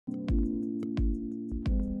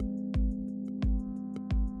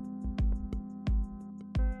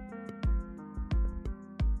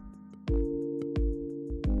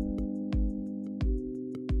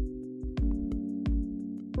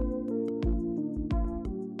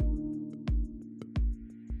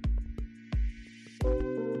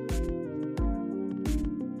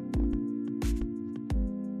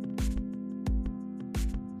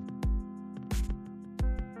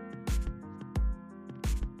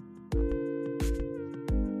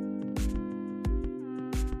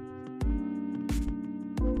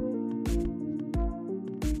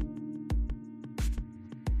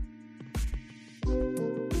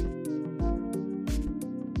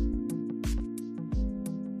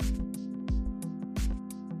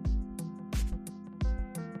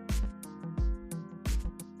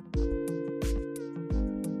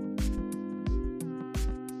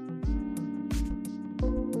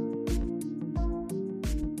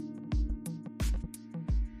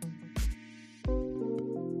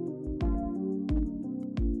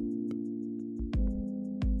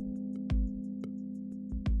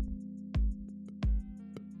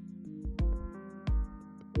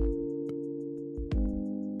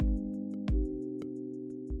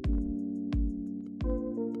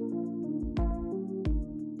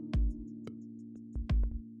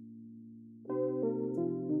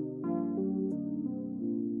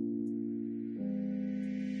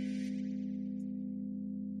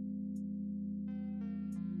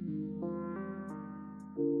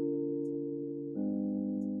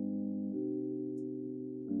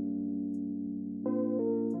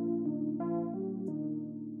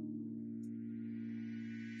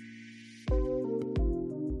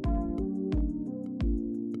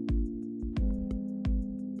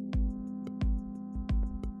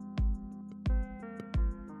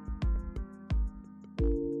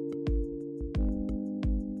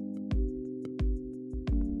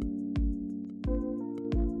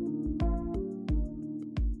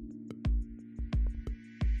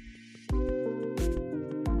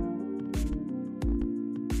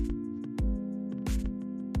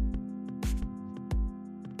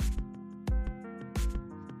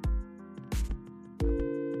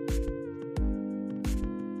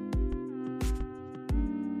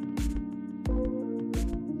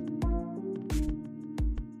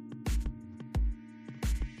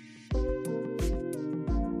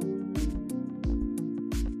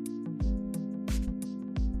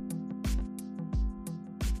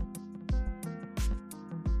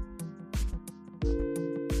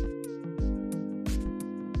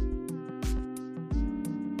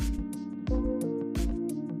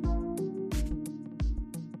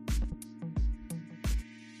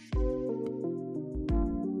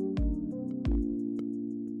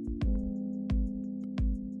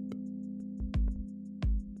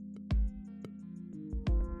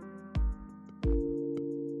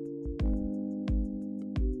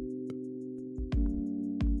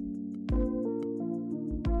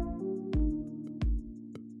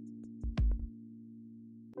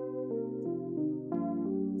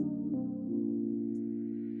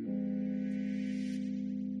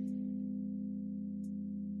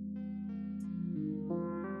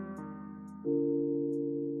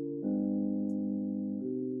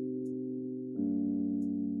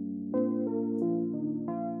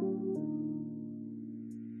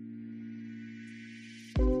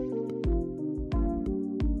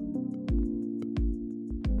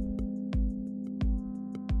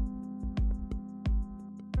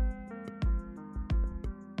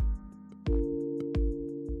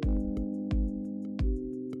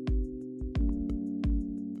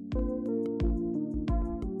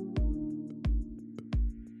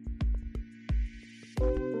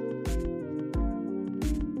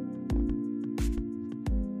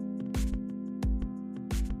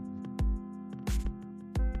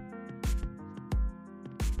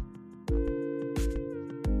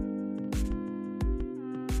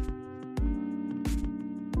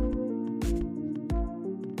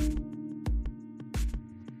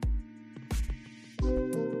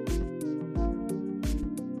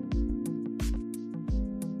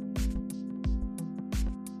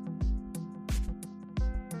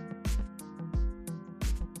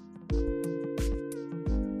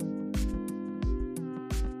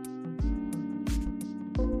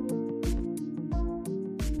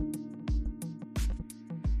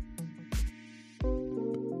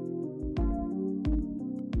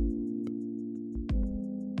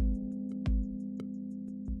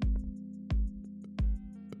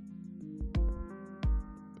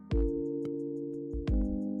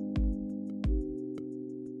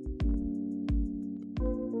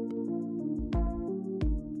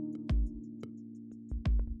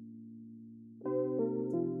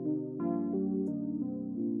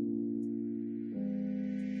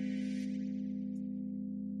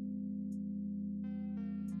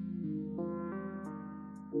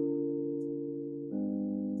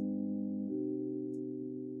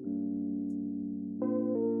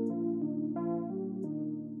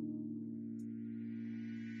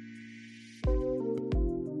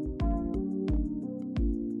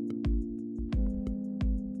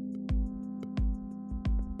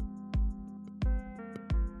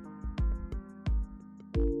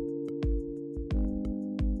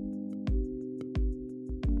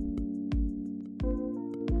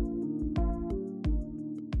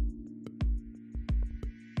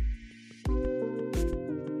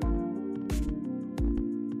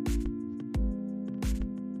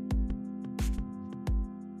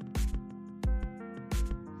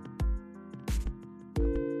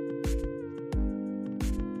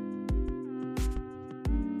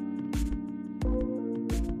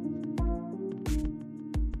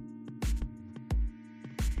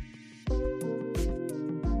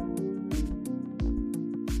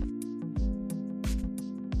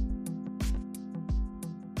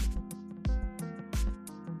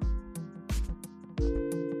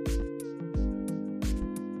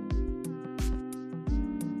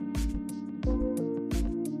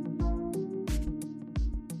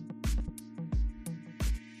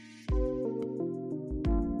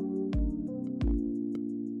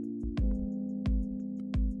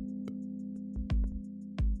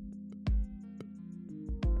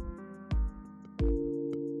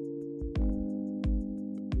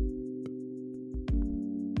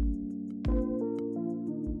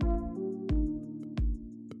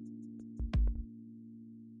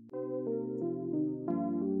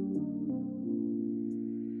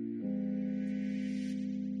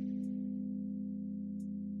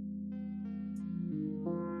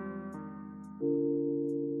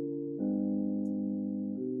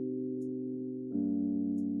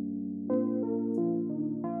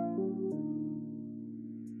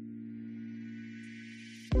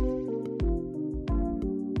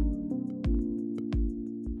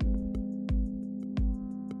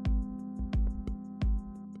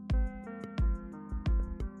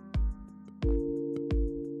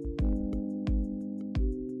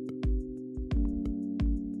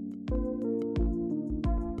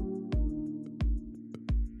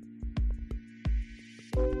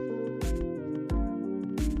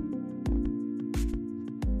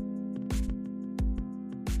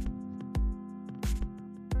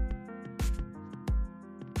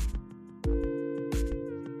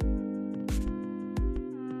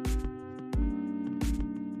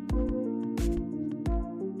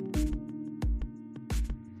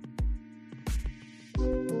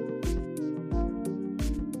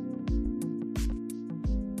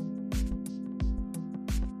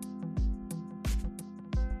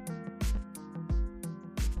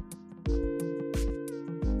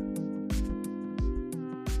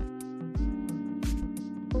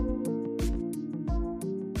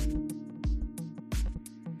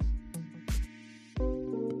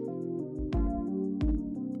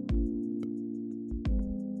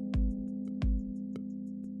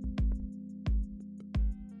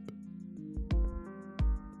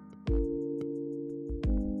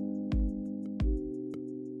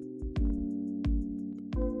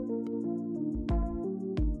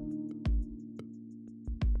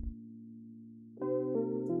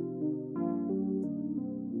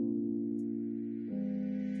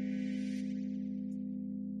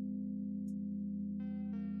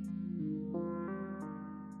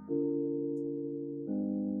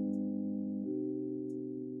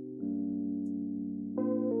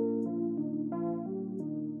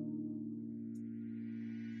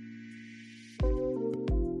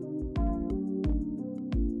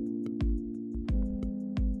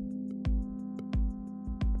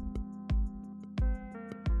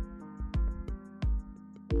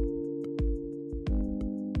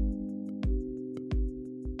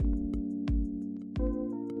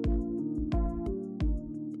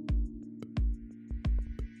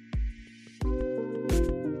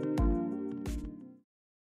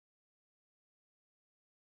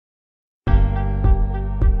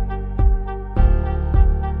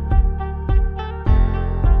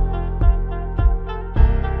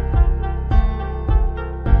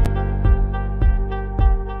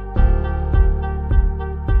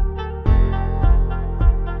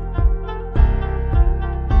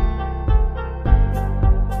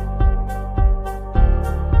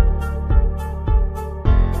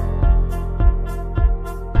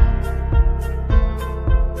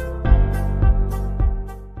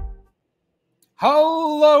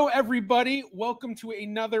Hello, everybody. Welcome to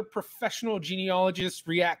another Professional Genealogist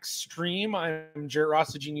React stream. I'm Jarrett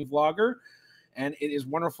Ross, the Genie Vlogger, and it is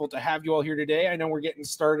wonderful to have you all here today. I know we're getting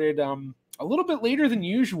started a little bit later than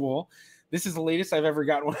usual. This is the latest I've ever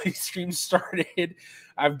gotten one of these streams started.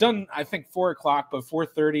 I've done, I think, 4 o'clock, but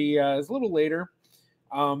 4:30 is a little later.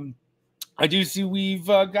 I do see we've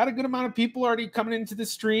got a good amount of people already coming into the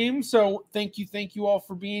stream, so thank you all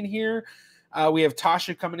for being here. We have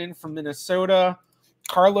Tasha coming in from Minnesota.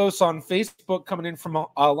 Carlos on Facebook coming in from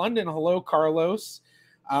London. Hello, Carlos.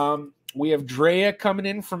 We have Drea coming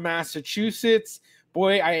in from Massachusetts.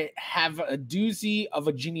 Boy, I have a doozy of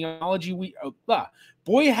a genealogy week.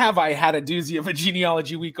 Boy, have I had a doozy of a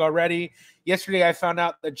genealogy week already. Yesterday, I found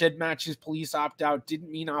out that GEDmatch's police opt-out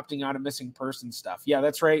didn't mean opting out of missing person stuff. Yeah,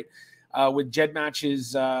 that's right. With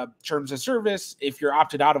GEDmatch's terms of service, if you're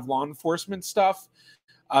opted out of law enforcement stuff,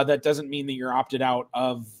 that doesn't mean that you're opted out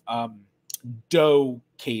of DOE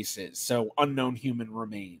cases, so unknown human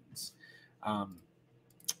remains.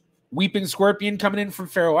 Weeping Scorpion coming in from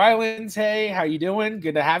Faroe Islands. Hey, how you doing?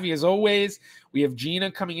 Good to have you as always. We have Gina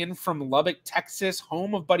coming in from Lubbock, Texas,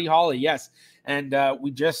 home of Buddy Holly. Yes, and we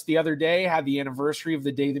just the other day had the anniversary of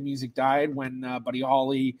the day the music died when Buddy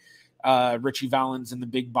Holly, Richie Valens, and the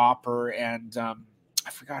Big Bopper, and I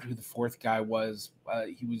forgot who the fourth guy was.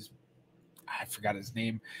 I forgot his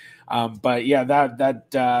name. But yeah,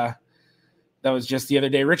 that was just the other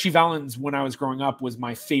day. Richie Valens, when I was growing up, was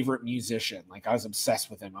my favorite musician. Like, I was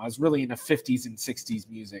obsessed with him. I was really into 50s and 60s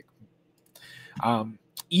music.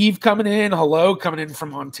 Eve coming in. Hello, coming in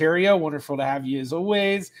from Ontario. Wonderful to have you as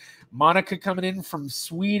always. Monica coming in from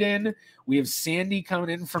Sweden. We have Sandy coming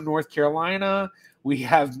in from North Carolina. We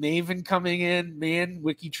have Maven coming in. Man,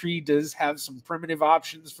 WikiTree does have some primitive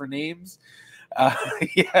options for names.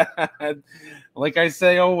 Yeah, like I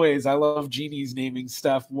say always, I love Genie's naming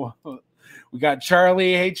stuff. We got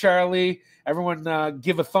Charlie. Hey, Charlie. Everyone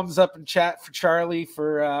give a thumbs up in chat for Charlie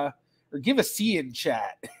or give a C in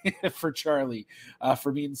chat for Charlie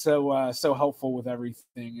for being so helpful with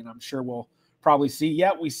everything. And I'm sure we'll probably see.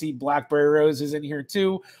 Yeah, we see Blackberry Rose is in here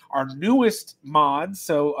too, our newest mod.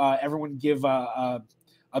 So everyone give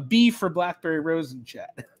a B for Blackberry Rose in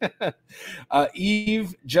chat.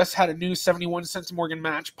 Eve just had a new 71 centimorgan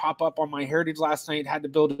match pop up on my heritage last night. Had to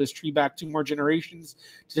build his tree back 2 more generations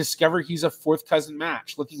to discover he's a 4th cousin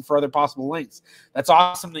match. Looking for other possible links. That's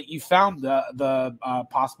awesome that you found the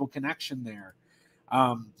possible connection there.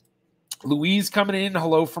 Louise coming in.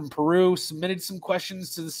 Hello from Peru. Submitted some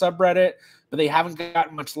questions to the subreddit, but they haven't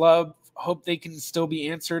gotten much love. Hope they can still be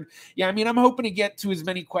answered. Yeah, I mean, I'm hoping to get to as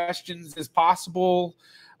many questions as possible.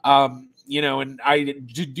 And I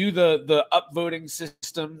do the upvoting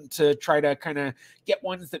system to try to kind of get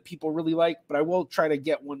ones that people really like, but I will try to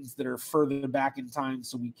get ones that are further back in time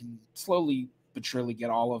so we can slowly but surely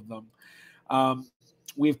get all of them.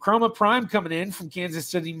 We have Chroma Prime coming in from Kansas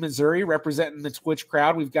City, Missouri, representing the Twitch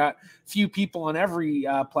crowd. We've got few people on every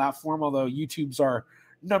platform, although YouTube's our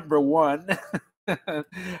number one.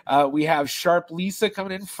 We have Sharp Lisa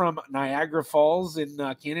coming in from Niagara Falls in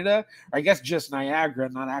Canada. Or I guess just Niagara,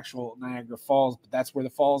 not actual Niagara Falls, but that's where the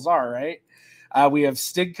falls are, right? We have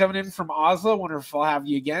Stig coming in from Oslo. Wonderful to have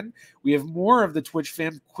you again. We have more of the Twitch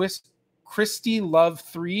fam. Christy Love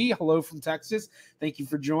 3. Hello from Texas. Thank you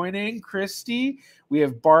for joining, Christy. We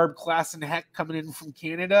have Barb Klassen Heck coming in from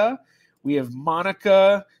Canada. We have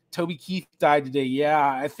Monica. Toby Keith died today.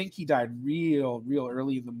 Yeah, I think he died real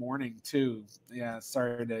early in the morning too. Yeah,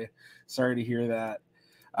 sorry to hear that.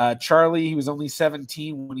 Charlie, he was only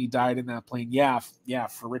 17 when he died in that plane. Yeah,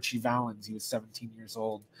 for Richie Valens, he was 17 years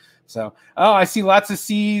old. So, I see lots of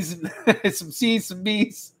C's and some C's, some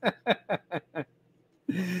B's.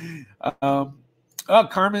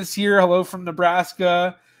 Karma's here. Hello from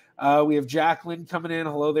Nebraska. We have Jacqueline coming in.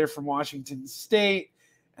 Hello there from Washington State.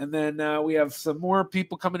 And then we have some more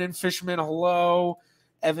people coming in. Fishman, hello.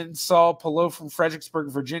 Evan Saul, hello from Fredericksburg,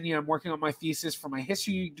 Virginia. I'm working on my thesis for my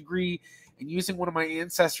history degree and using one of my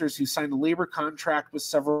ancestors who signed a labor contract with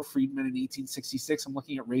several freedmen in 1866. I'm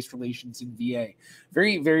looking at race relations in VA.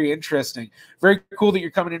 Very, very interesting. Very cool that you're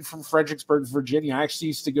coming in from Fredericksburg, Virginia. I actually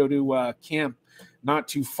used to go to camp not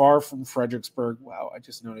too far from Fredericksburg. Wow, I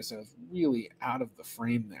just noticed I was really out of the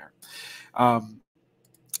frame there.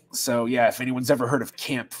 So, yeah, if anyone's ever heard of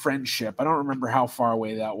Camp Friendship, I don't remember how far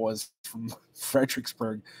away that was from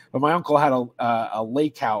Fredericksburg, but my uncle had a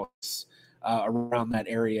lake house around that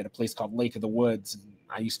area at a place called Lake of the Woods, and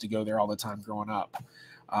I used to go there all the time growing up.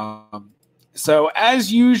 So,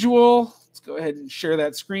 as usual, let's go ahead and share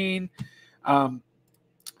that screen.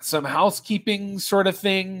 Some housekeeping sort of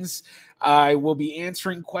things. I will be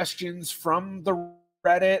answering questions from the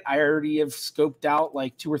subreddit. I already have scoped out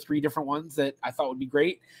like 2 or 3 different ones that I thought would be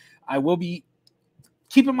great. I will be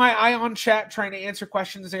keeping my eye on chat, trying to answer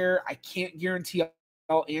questions there. I can't guarantee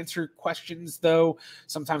I'll answer questions, though.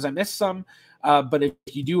 Sometimes I miss some. But if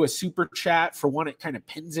you do a super chat, for one, it kind of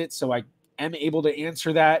pins it, so I am able to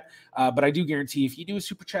answer that. But I do guarantee if you do a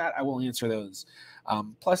super chat, I will answer those.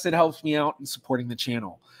 Plus, it helps me out in supporting the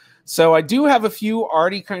channel. So I do have a few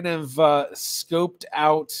already kind of scoped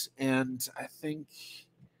out, and I think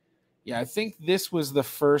this was the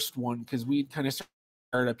first one because we kind of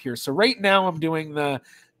started up here. So right now I'm doing the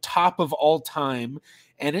top of all time,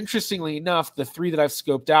 and interestingly enough, the 3 that I've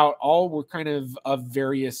scoped out all were kind of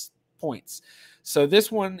various points. So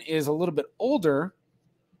this one is a little bit older,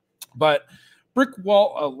 but brick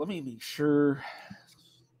wall. Let me make sure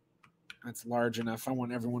that's large enough. I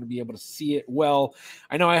want everyone to be able to see it well.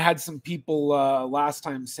 I know I had some people last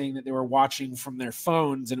time saying that they were watching from their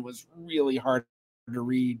phones and it was really hard to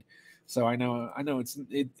read. So I know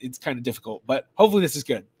it's kind of difficult, but hopefully this is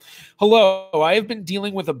good. Hello, I have been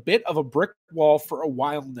dealing with a bit of a brick wall for a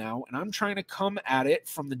while now, and I'm trying to come at it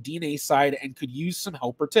from the DNA side and could use some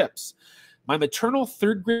help or tips. My maternal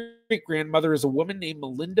third great-grandmother is a woman named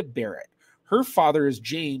Melinda Barrett. Her father is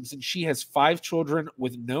James, and she has 5 children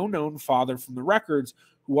with no known father from the records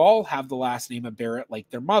who all have the last name of Barrett like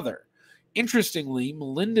their mother. Interestingly,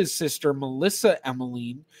 Melinda's sister, Melissa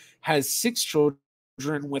Emmeline, has 6 children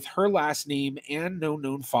with her last name and no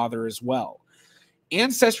known father as well.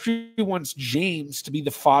 Ancestry wants James to be the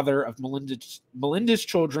father of Melinda's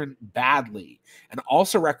children badly and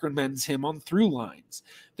also recommends him on through lines.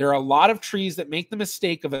 There are a lot of trees that make the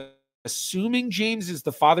mistake of assuming James is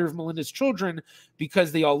the father of Melinda's children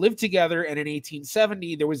because they all lived together, and in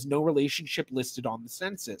 1870 there was no relationship listed on the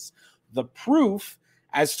census. The proof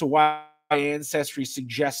as to why Ancestry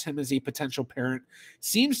suggests him as a potential parent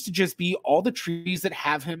seems to just be all the trees that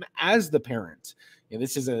have him as the parent. Yeah,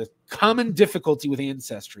 this is a common difficulty with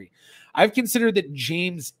Ancestry. I've considered that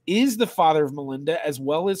James is the father of Melinda as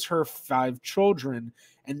well as her 5 children,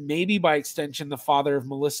 and maybe by extension the father of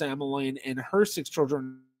Melissa Emmeline and her 6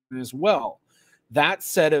 children as well. That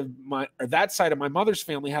side of my mother's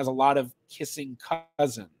family has a lot of kissing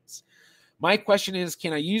cousins. My question is,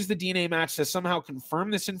 can I use the DNA match to somehow confirm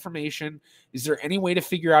this information? Is there any way to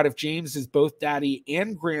figure out if James is both daddy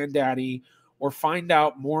and granddaddy, or find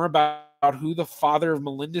out more about who the father of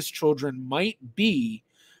Melinda's children might be?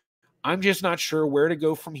 I'm just not sure where to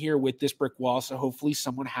go from here with this brick wall, so hopefully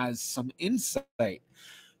someone has some insight.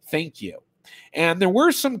 Thank you. And there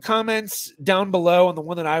were some comments down below, and the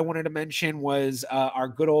one that I wanted to mention was our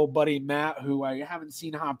good old buddy Matt, who I haven't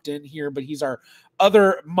seen hopped in here, but he's our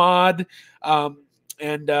other mod.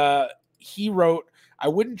 And he wrote, I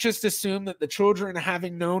wouldn't just assume that the children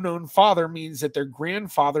having no known father means that their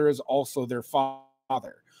grandfather is also their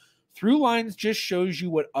father. Through lines just shows you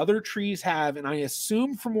what other trees have, and I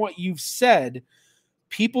assume from what you've said,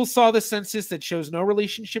 people saw the census that shows no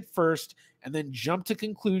relationship first and then jumped to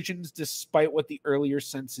conclusions despite what the earlier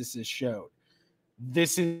censuses showed.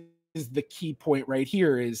 This is the key point right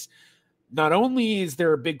here, is not only is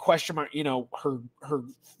there a big question mark, her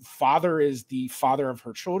father is the father of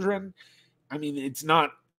her children. I mean, it's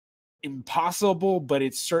not impossible, but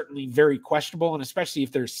it's certainly very questionable. And especially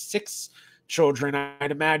if there's 6 children,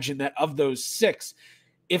 I'd imagine that of those 6,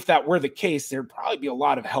 if that were the case, there'd probably be a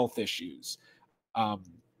lot of health issues.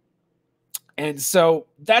 And so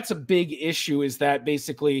that's a big issue, is that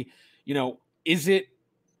basically, is it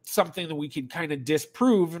something that we can kind of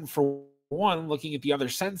disprove? And for one, looking at the other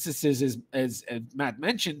censuses, as Matt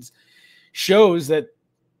mentions, shows that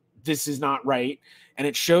this is not right. And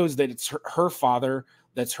it shows that it's her father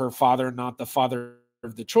that's her father, not the father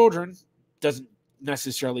of the children. Doesn't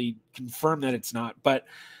necessarily confirm that it's not, but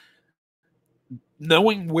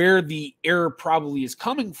knowing where the error probably is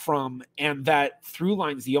coming from, and that through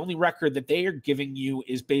lines, the only record that they are giving you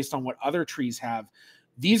is based on what other trees have.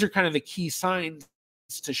 These are kind of the key signs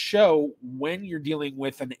to show when you're dealing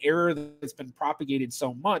with an error that's been propagated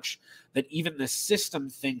so much that even the system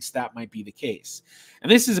thinks that might be the case.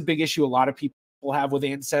 And this is a big issue a lot of people have with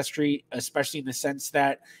Ancestry, especially in the sense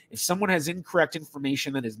that if someone has incorrect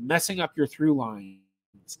information that is messing up your through lines,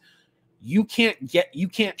 you can't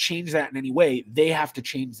change that in any way. They have to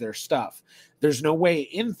change their stuff. There's no way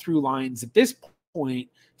in through lines at this point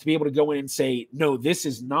to be able to go in and say, no, this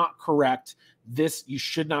is not correct. You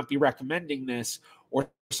should not be recommending this, or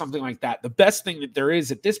something like that. The best thing that there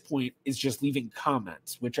is at this point is just leaving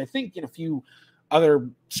comments, which I think in a few other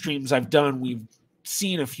streams I've done, we've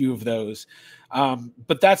seen a few of those.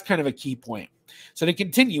 But that's kind of a key point. So to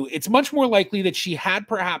continue, it's much more likely that she had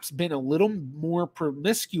perhaps been a little more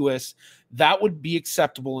promiscuous. That would be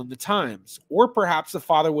acceptable in the times. Or perhaps the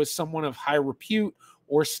father was someone of high repute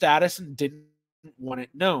or status and didn't want it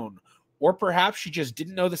known. Or perhaps she just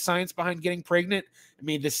didn't know the science behind getting pregnant and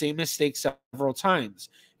made the same mistake several times.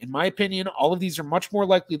 In my opinion, all of these are much more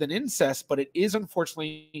likely than incest, but it is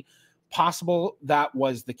unfortunately possible that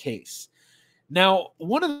was the case. Now,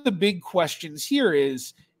 one of the big questions here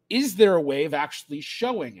is there a way of actually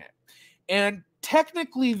showing it? And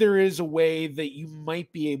technically, there is a way that you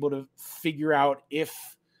might be able to figure out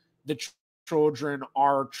if the children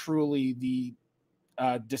are truly the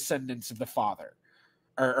descendants of the father,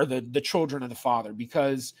 or the children of the father,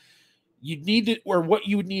 because you'd need to, or what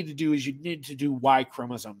you would need to do is you'd need to do Y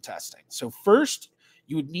chromosome testing. So first,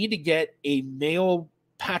 you would need to get a male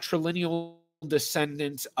patrilineal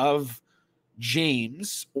descendant of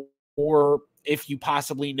James, or if you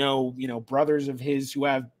possibly know, brothers of his who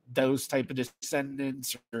have those type of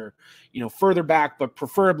descendants, or, further back, but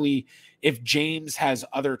preferably if James has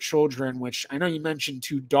other children, which I know you mentioned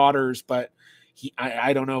 2 daughters, but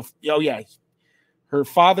I don't know if, her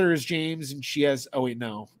father is James and she has,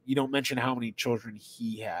 no, you don't mention how many children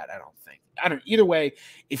he had. Either way,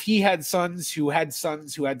 if he had sons who had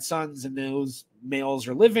sons who had sons and those males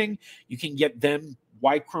are living, you can get them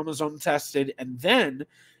Y chromosome tested, and then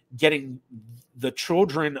getting the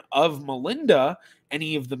children of Melinda,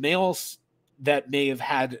 any of the males that may have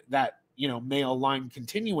had that, male line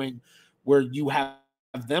continuing, where you have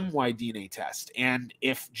them Y DNA test. And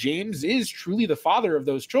if James is truly the father of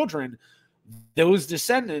those children, those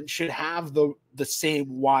descendants should have the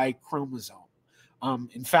same Y chromosome.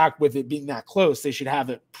 In fact, with it being that close, they should have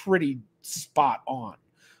it pretty spot on.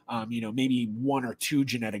 Maybe 1 or 2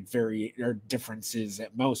 genetic or differences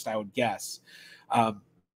at most, I would guess.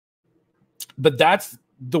 But that's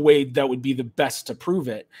the way that would be the best to prove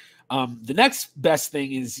it. The next best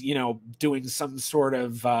thing is, doing some sort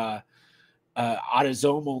of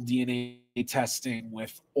autosomal DNA testing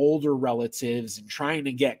with older relatives and trying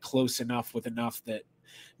to get close enough with enough that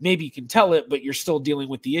maybe you can tell it, but you're still dealing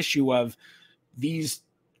with the issue of these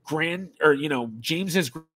James's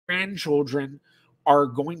grandchildren are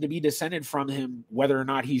going to be descended from him, whether or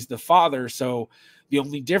not he's the father. So the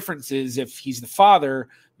only difference is if he's the father,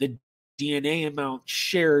 the DNA amount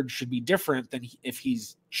shared should be different than if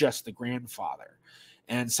he's just the grandfather.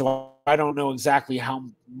 And so I don't know exactly how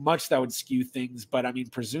much that would skew things, but I mean,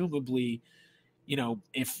 presumably,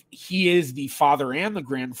 if he is the father and the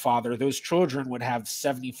grandfather, those children would have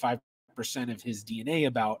 75% of his DNA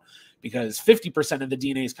about, because 50% of the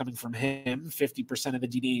DNA is coming from him, 50% of the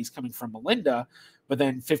DNA is coming from Melinda, but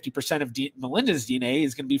then 50% of Melinda's DNA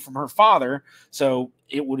is going to be from her father. So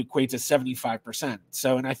it would equate to 75%.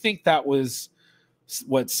 So, and I think that was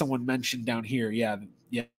what someone mentioned down here. Yeah,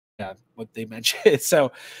 what they mentioned.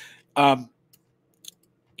 So, and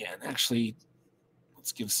actually,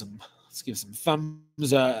 let's give some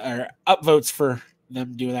thumbs or upvotes for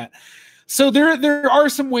them doing that. So there are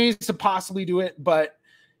some ways to possibly do it, but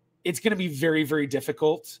it's going to be very, very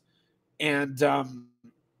difficult. And,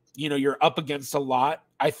 you're up against a lot.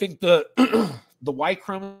 I think the Y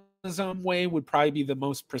chromosome way would probably be the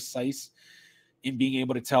most precise in being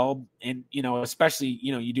able to tell. And, especially,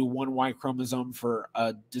 you do 1 Y chromosome for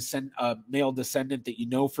a male descendant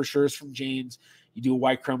that for sure is from James. You do a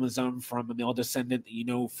Y chromosome from a male descendant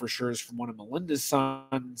that for sure is from one of Melinda's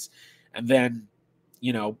sons. And then,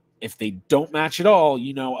 if they don't match at all,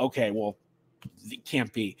 okay, well, it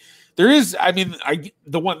can't be. There is,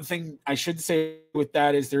 the one thing I should say with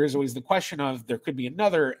that is there is always the question of there could be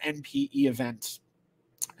another NPE event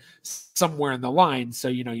somewhere in the line. So,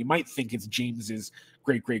 you might think it's James's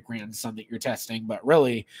great-great-grandson that you're testing, but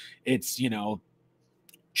really it's,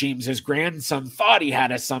 James's grandson thought he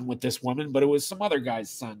had a son with this woman, but it was some other guy's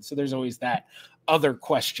son. So there's always that other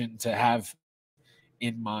question to have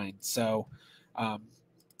in mind. So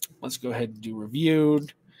let's go ahead and do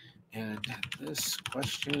reviewed. And this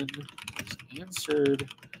question was answered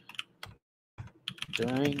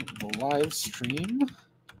during the live stream.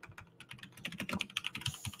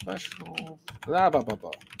 Professional, blah, blah, blah,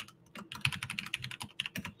 blah.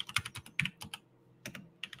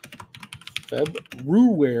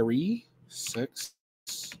 February 6th,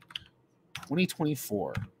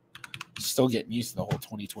 2024. Still getting used to the whole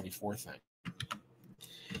 2024 thing.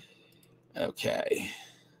 Okay.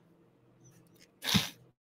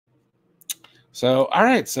 So, all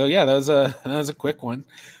right. So, yeah, that was a quick one.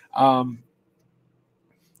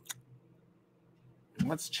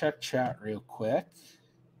 Let's check chat real quick.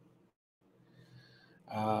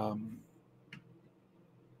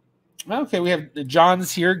 Okay, we have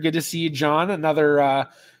John's here. Good to see you, John. Another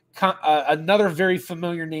another very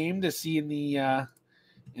familiar name to see in the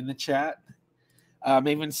chat.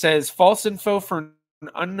 Maven says false info for an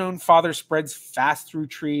unknown father spreads fast through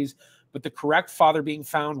trees, but the correct father being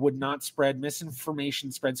found would not spread.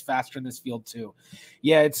 Misinformation spreads faster in this field too.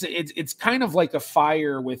 Yeah, it's kind of like a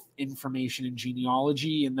fire with information in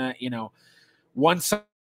genealogy, in that, once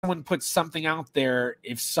someone puts something out there,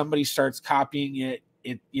 if somebody starts copying it,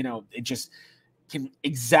 it just can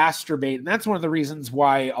exacerbate. And that's one of the reasons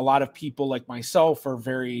why a lot of people like myself are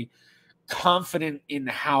very confident in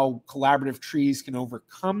how collaborative trees can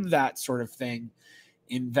overcome that sort of thing,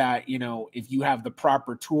 in that, if you have the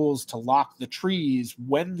proper tools to lock the trees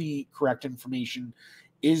when the correct information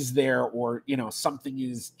is there, or something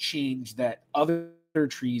is changed that other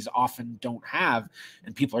trees often don't have,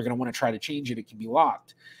 and people are going to want to try to change it, it can be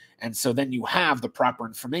locked. And so then you have the proper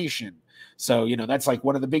information. So that's like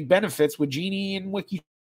one of the big benefits with Genie and WikiTree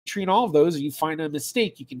and all of those. You find a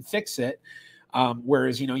mistake, you can fix it.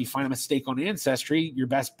 Whereas, you find a mistake on Ancestry, your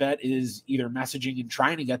best bet is either messaging and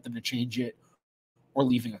trying to get them to change it, or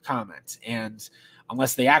leaving a comment. And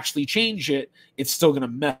unless they actually change it, it's still going to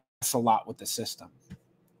mess a lot with the system.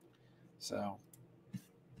 So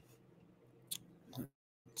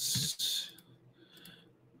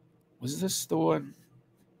was this the one?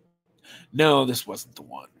 No, this wasn't the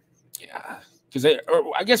one. Yeah. Because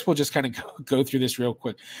I guess we'll just kind of go through this real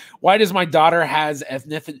quick. Why does my daughter has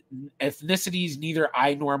ethnicities neither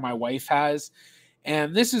I nor my wife has?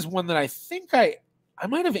 And this is one that I think I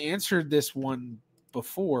might have answered this one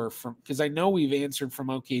before, because I know we've answered from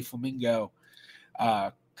OK Flamingo,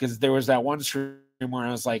 because there was that one stream where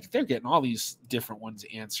I was like, they're getting all these different ones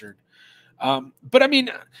answered. But I mean,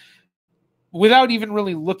 without even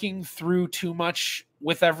really looking through too much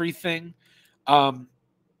with everything,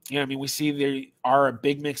 we see there are a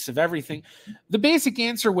big mix of everything. The basic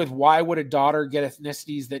answer with why would a daughter get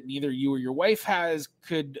ethnicities that neither you or your wife has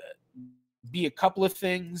could be a couple of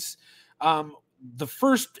things. The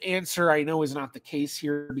first answer I know is not the case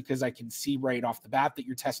here, because I can see right off the bat that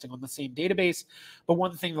you're testing on the same database. But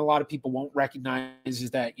one thing that a lot of people won't recognize is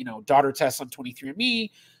that, daughter tests on 23andMe,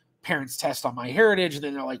 parents test on MyHeritage, and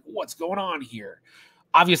then they're like, what's going on here?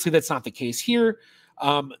 Obviously, that's not the case here.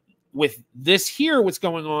 With this here, what's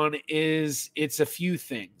going on is it's a few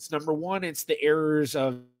things. Number one, it's the errors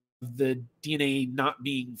of the DNA not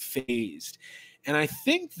being phased. And I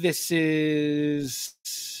think this is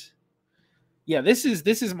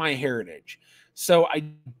MyHeritage. So I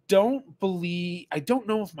don't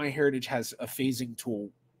know if MyHeritage has a phasing tool.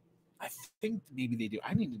 I think maybe they do.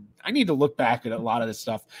 I need to look back at a lot of this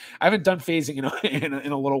stuff. I haven't done phasing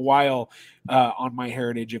in a little while on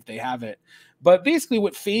MyHeritage, if they have it. But basically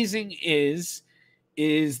what phasing is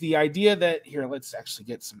the idea that, here, let's actually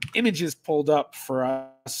get some images pulled up for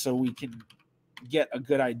us so we can get a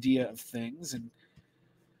good idea of things.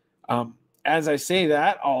 And as I say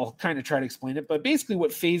that, I'll kind of try to explain it. But basically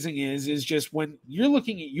what phasing is just when you're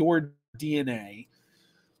looking at your DNA,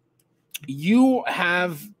 you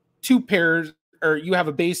have two pairs, or you have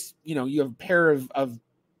a base, you have a pair of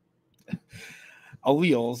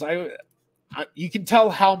alleles. You can tell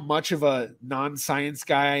how much of a non-science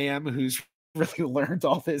guy I am, who's really learned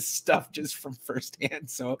all this stuff just from firsthand.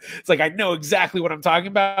 So it's like, I know exactly what I'm talking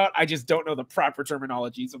about. I just don't know the proper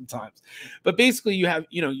terminology sometimes. But basically you have,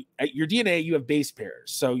 at your DNA, you have base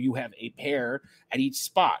pairs. So you have a pair at each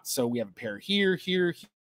spot. So we have a pair here, here,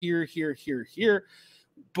 here, here, here, here.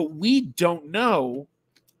 But we don't know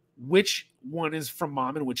which one is from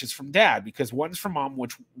mom and which is from dad, because one's from mom,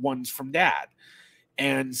 which one's from dad.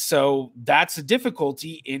 And so that's a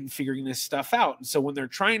difficulty in figuring this stuff out. And so when they're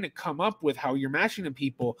trying to come up with how you're matching to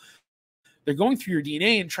people, they're going through your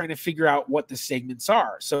DNA and trying to figure out what the segments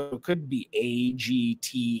are. So it could be A, G,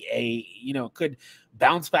 T, A, it could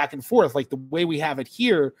bounce back and forth. Like the way we have it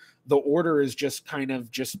here, the order is just kind of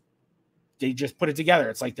they just put it together.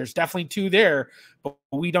 It's like there's definitely two there, but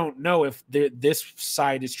we don't know if this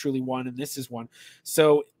side is truly one and this is one.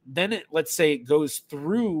 So then let's say it goes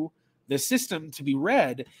through the system to be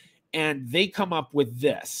read, and they come up with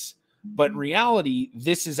this. But in reality,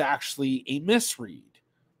 this is actually a misread.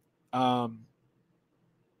 And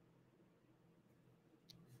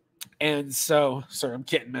so, sorry, I'm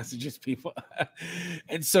getting messages, people.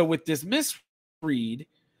 And so with this misread,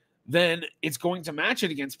 then it's going to match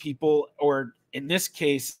it against people, or in this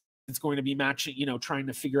case, it's going to be matching, trying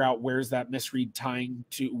to figure out where's that misread tying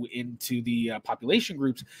into the population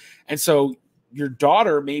groups. And so your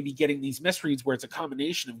daughter may be getting these misreads where it's a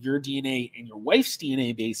combination of your DNA and your wife's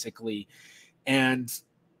DNA, basically, and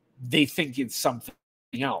they think it's something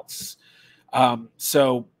else.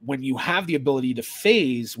 So when you have the ability to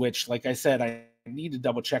phase, which, like I said, I need to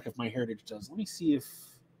double check if MyHeritage does. Let me see if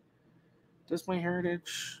does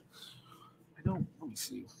MyHeritage. I don't. Let me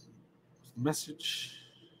see. Message.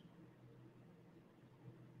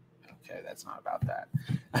 Okay, that's not about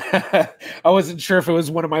that. I wasn't sure if it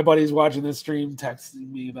was one of my buddies watching the stream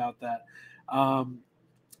texting me about that.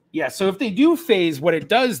 Yeah, so if they do phase, what it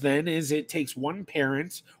does then is it takes one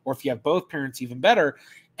parent, or if you have both parents, even better,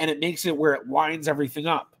 and it makes it where it lines everything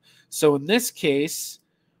up. So in this case,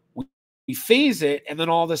 we phase it, and then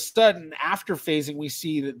all of a sudden, after phasing, we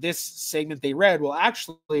see that this segment they read, well,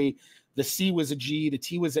 actually, the C was a G, the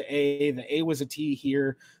T was a A, the A was a T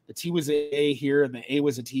here, the T was a A here, and the A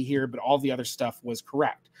was a T here, but all the other stuff was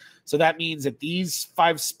correct. So that means that these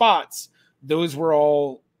 5 spots, those were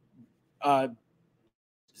all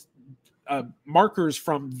markers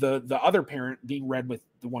from the other parent being read with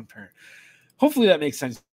the one parent. Hopefully that makes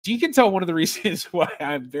sense. You can tell one of the reasons why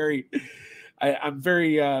I'm very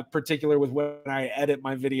particular with when I edit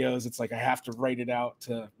my videos. It's like I have to write it out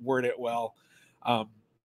to word it well.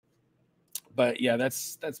 But yeah,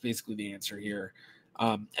 that's basically the answer here.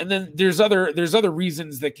 And then there's other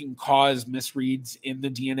reasons that can cause misreads in the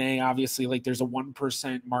DNA. Obviously, like there's a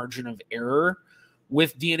 1% margin of error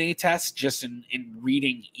with DNA tests just in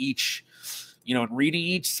reading each, in reading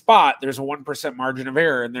each spot. There's a 1% margin of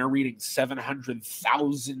error, and they're reading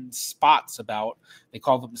 700,000 spots about. They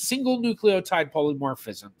call them single nucleotide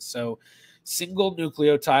polymorphisms. So single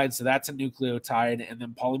nucleotide, so that's a nucleotide, and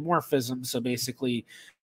then polymorphism. So basically,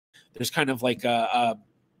 there's kind of like a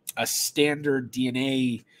standard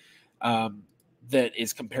DNA that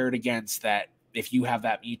is compared against that. If you have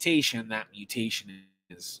that mutation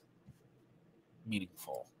is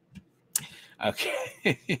meaningful.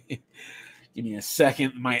 Okay. Give me a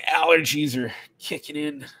second. My allergies are kicking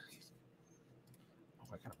in. Oh,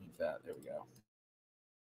 I gotta move that. There we go.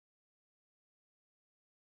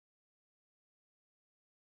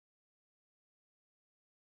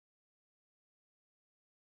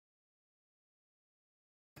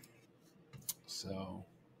 So,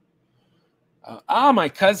 my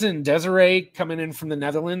cousin Desiree coming in from the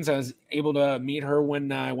Netherlands. I was able to meet her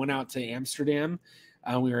when I went out to Amsterdam.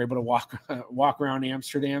 We were able to walk around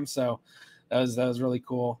Amsterdam. So that was really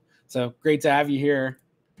cool. So great to have you here.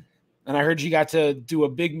 And I heard you got to do a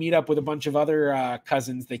big meetup with a bunch of other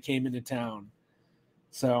cousins that came into town.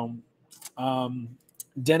 So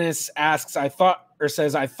Dennis asks, I thought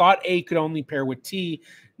A could only pair with T,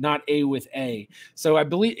 not A with A. So I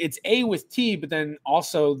believe it's A with T, but then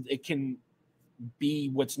also it can be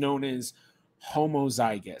what's known as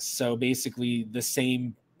homozygous. So basically the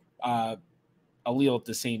same allele at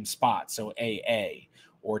the same spot. So AA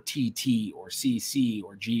or TT or CC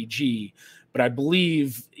or GG. But I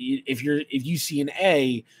believe if you see an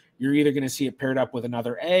A, you're either going to see it paired up with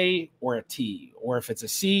another A or a T. Or if it's a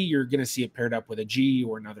C, you're going to see it paired up with a G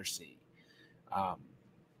or another C.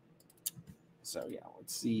 So yeah,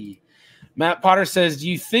 let's see. Matt Potter says, do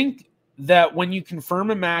you think that when you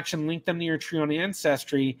confirm a match and link them to your tree on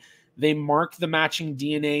Ancestry, they mark the matching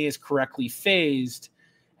DNA as correctly phased,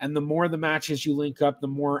 and the more the matches you link up, the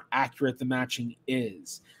more accurate the matching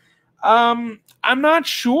is? I'm not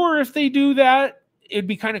sure if they do that. It'd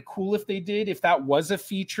be kind of cool if they did. If that was a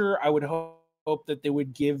feature, I would hope that they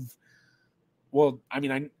would give. Well, I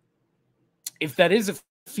mean, if that is a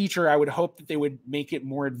feature, I would hope that they would make it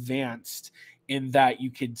more advanced in that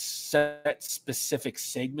you could set specific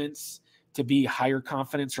segments to be higher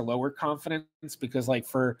confidence or lower confidence. Because like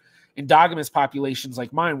for endogamous populations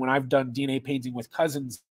like mine, when I've done DNA painting with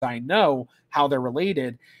cousins, I know how they're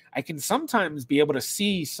related. I can sometimes be able to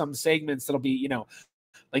see some segments that'll be,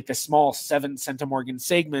 like the small 7 centimorgan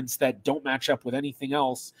segments that don't match up with anything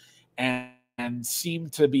else and seem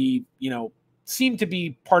to be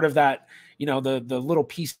part of that, the little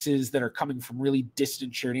pieces that are coming from really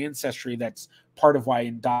distant shared ancestry. That's part of why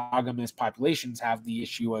endogamous populations have the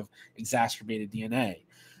issue of exacerbated DNA.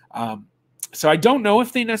 So I don't know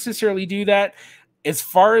if they necessarily do that. As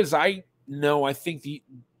far as I know, I think the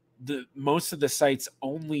most of the sites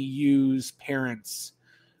only use parents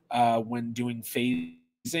when doing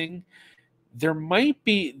phasing. There might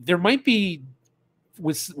be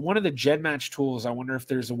with one of the GEDmatch tools. I wonder if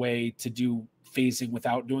there's a way to do phasing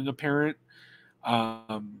without doing a parent.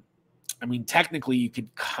 I mean, technically, you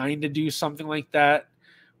could kind of do something like that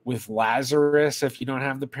with Lazarus if you don't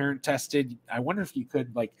have the parent tested. I wonder if you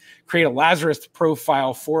could like create a Lazarus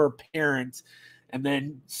profile for a parent and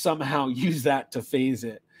then somehow use that to phase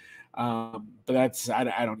it. But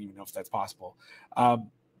I don't even know if that's possible.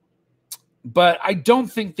 But I don't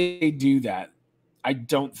think they do that. I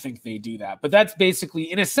don't think they do that. But that's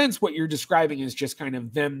basically, in a sense, what you're describing is just kind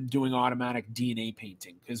of them doing automatic DNA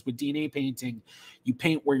painting. Because with DNA painting, you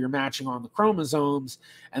paint where you're matching on the chromosomes.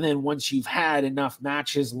 And then once you've had enough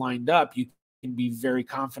matches lined up, you can be very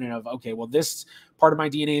confident of, okay, well, this part of my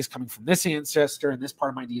DNA is coming from this ancestor, and this part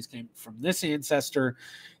of my DNA came from this ancestor.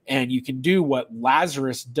 And you can do what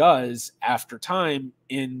Lazarus does after time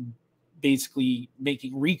in basically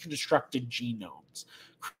making reconstructed genomes,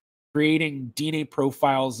 creating DNA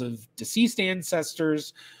profiles of deceased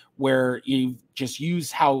ancestors where you just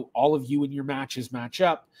use how all of you and your matches match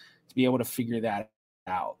up to be able to figure that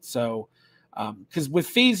out. So, because with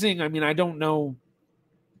phasing, I mean, I don't know.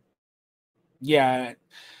 Yeah,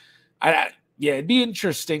 it'd be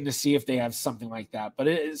interesting to see if they have something like that, but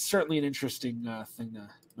it is certainly an interesting thing to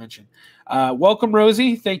mention. Welcome,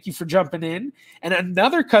 Rosie. Thank you for jumping in. And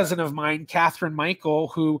another cousin of mine, Catherine Michael,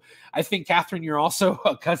 who I think, Catherine, you're also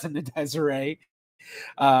a cousin to Desiree.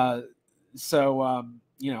 So,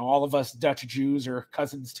 you know, all of us Dutch Jews are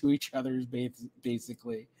cousins to each other,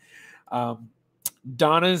 basically.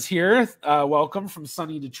 Donna's here. Welcome from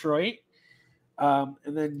sunny Detroit.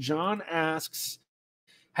 And then John asks,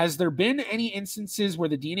 has there been any instances where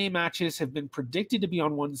the DNA matches have been predicted to be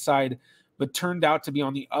on one side, but turned out to be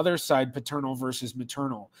on the other side, paternal versus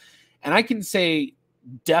maternal? And I can say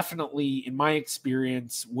definitely in my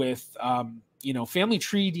experience with, you know, family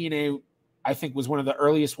tree DNA, I think was one of the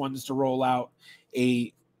earliest ones to roll out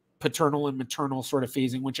a paternal and maternal sort of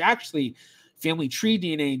phasing, which actually family tree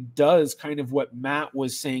DNA does kind of what Matt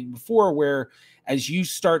was saying before, where as you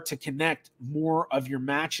start to connect more of your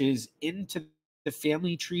matches into the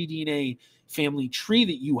family tree DNA family tree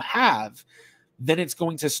that you have, then it's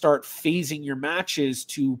going to start phasing your matches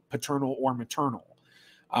to paternal or maternal.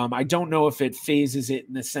 I don't know if it phases it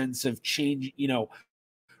in the sense of change, you know,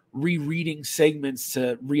 rereading segments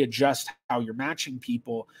to readjust how you're matching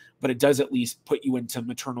people, but it does at least put you into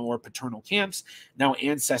maternal or paternal camps. Now,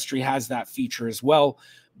 Ancestry has that feature as well,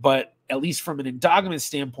 but at least from an endogamous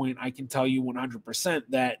standpoint, I can tell you 100%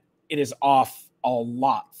 that it is off a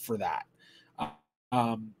lot for that.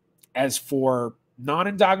 As for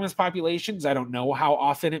non-endogamous populations, I don't know how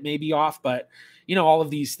often it may be off, but you know, all of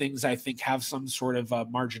these things I think have some sort of a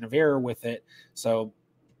margin of error with it. So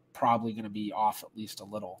probably going to be off at least a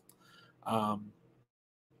little.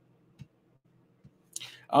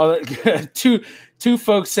 Two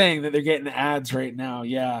folks saying that they're getting ads right now.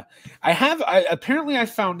 Yeah, apparently I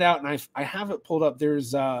found out, and I have it pulled up.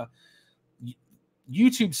 There's YouTube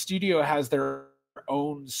Studio has their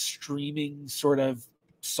own streaming sort of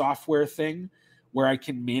software thing where I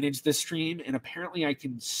can manage the stream, and apparently I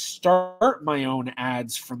can start my own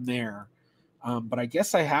ads from there. But I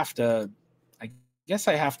guess I have to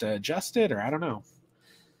adjust it, or I don't know.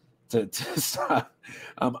 To stop.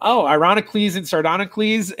 Ironicles and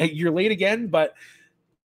Sardonicles, you're late again, but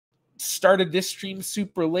started this stream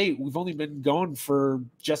super late. We've only been going for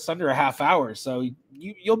just under a half hour, so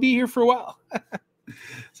you'll be here for a while.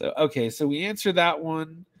 So okay, so we answered that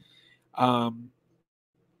one.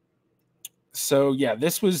 So yeah,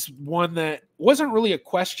 this was one that wasn't really a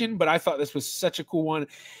question, but I thought this was such a cool one.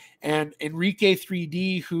 And Enrique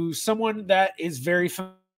 3D, who's someone that is very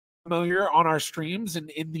familiar on our streams and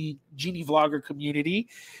in the Genie Vlogger community.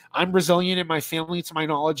 I'm Brazilian, and my family, to my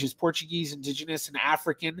knowledge, is Portuguese, indigenous, and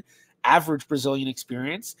African, average Brazilian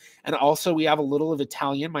experience. And also we have a little of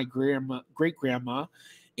Italian, my great-grandma.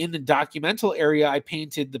 In the documental area, I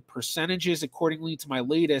painted the percentages accordingly to my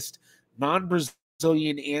latest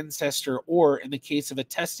non-Brazilian ancestor, or in the case of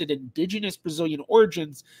attested indigenous Brazilian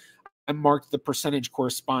origins, I marked the percentage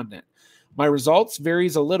correspondent. My results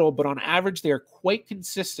varies a little, but on average, they are quite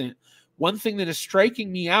consistent. One thing that is striking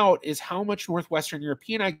me out is how much Northwestern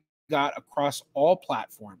European I got across all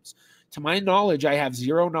platforms. To my knowledge, I have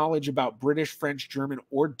zero knowledge about British, French, German,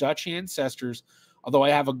 or Dutch ancestors, although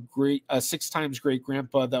I have a 6 times great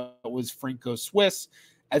grandpa that was Franco-Swiss.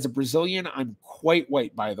 As a Brazilian, I'm quite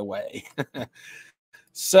white, by the way.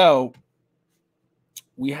 So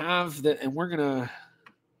we have that, and we're going to...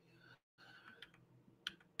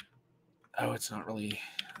 Oh, it's not really...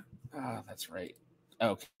 that's right.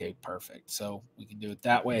 Okay, perfect. So we can do it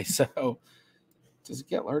that way. So does it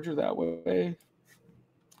get larger that way?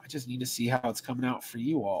 I just need to see how it's coming out for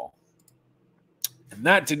you all. And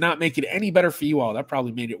that did not make it any better for you all. That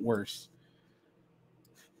probably made it worse.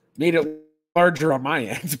 Made it larger on my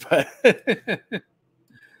end, but let's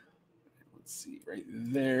see, right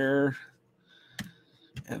there.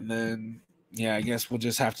 And then, yeah, I guess we'll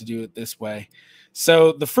just have to do it this way.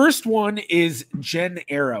 So the first one is Gen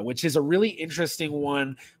Era, which is a really interesting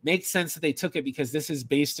one. Makes sense that they took it because this is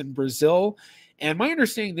based in Brazil. And my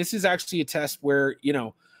understanding, this is actually a test where, you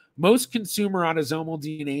know, most consumer autosomal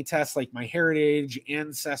DNA tests like MyHeritage,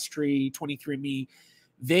 Ancestry, 23andMe,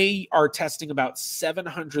 they are testing about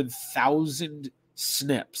 700,000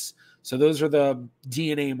 SNPs. So those are the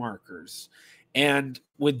DNA markers. And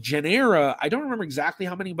with Genera, I don't remember exactly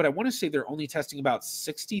how many, but I want to say they're only testing about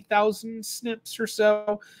 60,000 SNPs or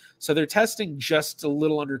so. So they're testing just a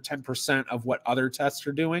little under 10% of what other tests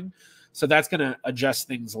are doing. So that's going to adjust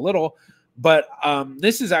things a little. But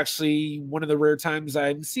this is actually one of the rare times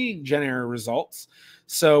I'm seeing Genera results.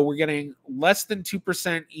 So we're getting less than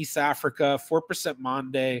 2% East Africa, 4%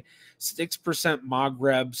 Monde, 6%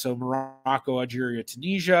 Maghreb, so Morocco, Algeria,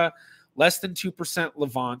 Tunisia, less than 2%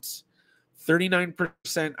 Levant,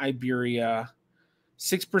 39% Iberia,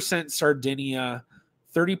 6% Sardinia,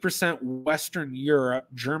 30% Western Europe,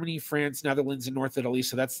 Germany, France, Netherlands, and North Italy.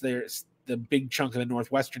 So that's the big chunk of the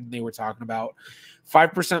Northwestern they were talking about.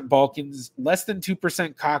 5% Balkans, less than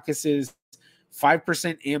 2% Caucasus,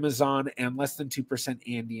 5% Amazon, and less than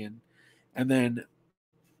 2% Andean. And then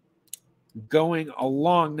going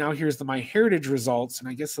along, now here's the MyHeritage results, and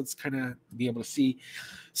I guess let's kind of be able to see.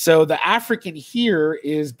 So the African here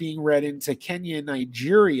is being read into Kenya,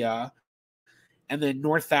 Nigeria, and then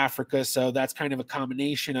North Africa. So that's kind of a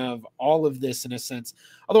combination of all of this in a sense.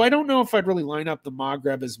 Although I don't know if I'd really line up the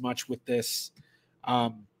Maghreb as much with this.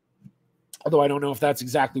 Although I don't know if that's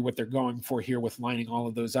exactly what they're going for here with lining all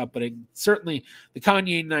of those up. But certainly the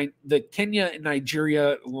Kenya and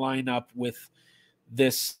Nigeria line up with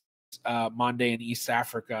this Monde and East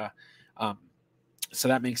Africa. So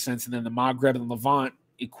that makes sense. And then the Maghreb and Levant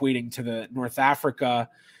equating to the North Africa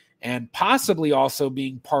and possibly also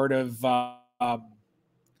being part of the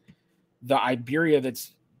Iberia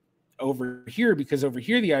that's over here, because over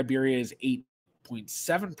here the Iberia is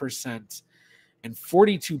 8.7% and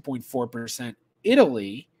 42.4%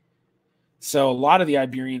 Italy. So a lot of the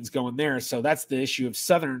Iberians go in there. So that's the issue of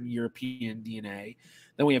Southern European DNA.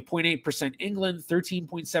 Then we have 0.8% England,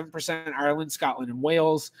 13.7% Ireland, Scotland, and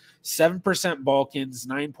Wales, 7% Balkans,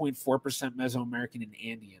 9.4% Mesoamerican and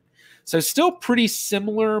Andean. So still pretty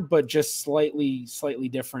similar, but just slightly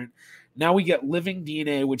different. Now we get living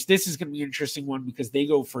DNA, which this is going to be an interesting one because they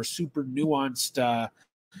go for super nuanced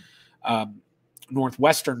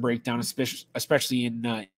Northwestern breakdown, especially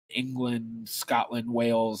in England, Scotland,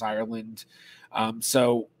 Wales, Ireland.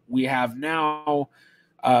 So we have now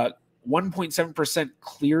 1.7%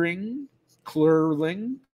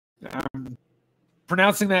 clearling.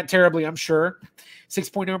 Pronouncing that terribly, I'm sure.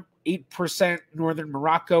 6.8% Northern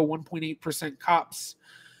Morocco, 1.8% Copts,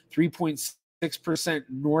 3.6%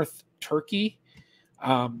 North Turkey.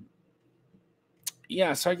 So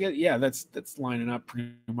I get, that's lining up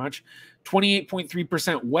pretty much.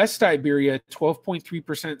 28.3% West Iberia,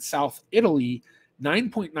 12.3% South Italy,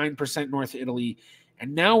 9.9% North Italy.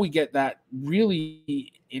 And now we get that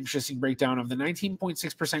really interesting breakdown of the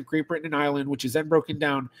 19.6% Great Britain and Ireland, which is then broken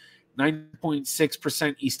down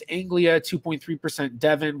 9.6% East Anglia, 2.3%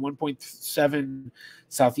 Devon, 1.7%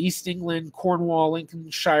 Southeast England, Cornwall,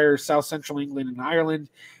 Lincolnshire, South Central England and Ireland,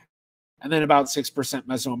 and then about 6%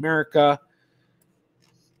 Mesoamerica.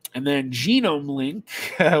 And then Genome Link,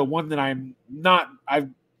 one that I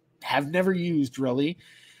have never used really,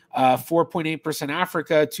 4.8%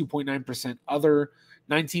 Africa, 2.9% other,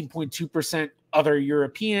 19.2% other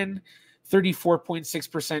European,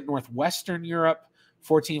 34.6% Northwestern Europe,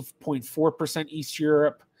 14.4% East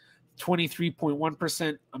Europe,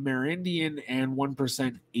 23.1% Amerindian, and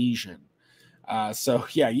 1% Asian.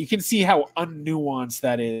 You can see how unnuanced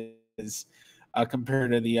that is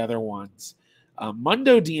compared to the other ones.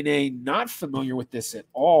 Mundo DNA, not familiar with this at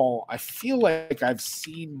all. I feel like I've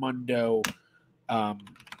seen Mundo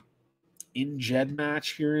in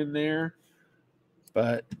GEDmatch here and there,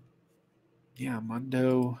 but yeah,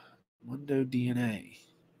 Mundo DNA.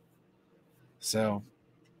 So,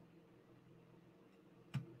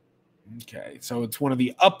 okay, so it's one of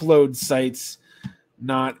the upload sites,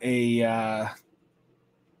 not an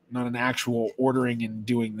actual ordering and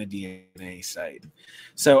doing the DNA site.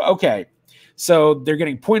 So, okay. So they're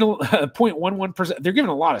getting 0.11%. They're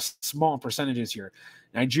giving a lot of small percentages here.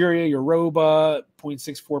 Nigeria, Yoruba,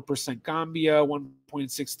 0.64% Gambia,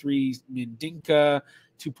 1.63 Mandinka,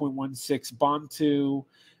 2.16 Bantu,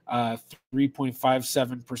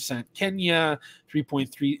 3.57% Kenya,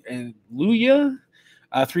 3.3 and Luya,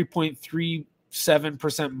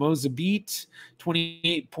 3.37% Mozambique,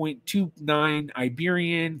 28.29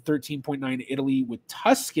 Iberian, 13.9 Italy with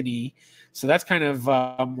Tuscany. So that's kind of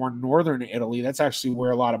more northern Italy. That's actually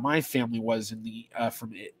where a lot of my family was in the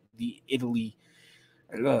Italy.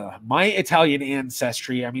 My Italian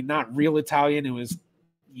ancestry. I mean, not real Italian. It was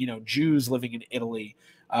Jews living in Italy,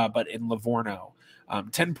 but in Livorno.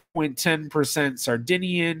 10.10%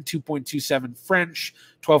 Sardinian, 2.27 French,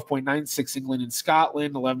 12.96 England and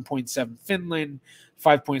Scotland, 11.7 Finland,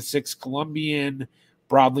 5.6 Colombian,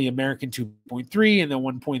 broadly American 2.3, and then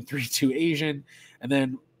 1.32 Asian. And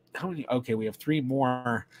then how many? Okay, we have 3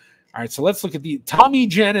 more. All right, so let's look at the Tommy,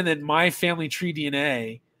 Jen, and then My Family Tree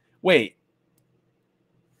DNA. Wait,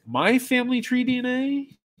 My Family Tree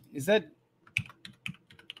DNA? Is that?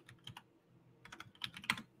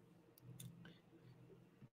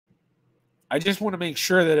 I just want to make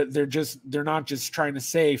sure that they're not just trying to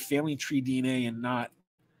say Family Tree DNA and not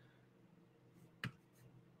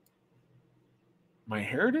My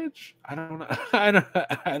Heritage. I don't know.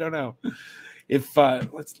 I don't know. If I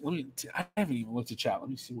haven't even looked at chat. Let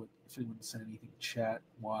me see if anyone said anything chat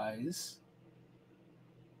wise.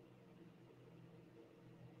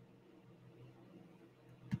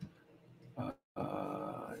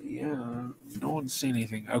 Yeah, no one's saying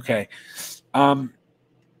anything. Okay.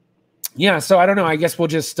 Yeah, so I don't know. I guess we'll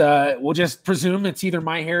just presume it's either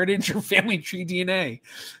My Heritage or Family Tree DNA.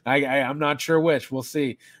 I'm not sure which. We'll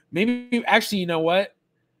see. Maybe actually, you know what?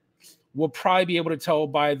 We'll probably be able to tell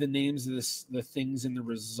by the names of the things in the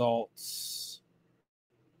results.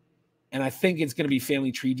 And I think it's going to be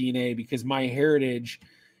Family Tree DNA because My Heritage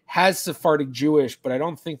has Sephardic Jewish, but I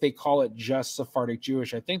don't think they call it just Sephardic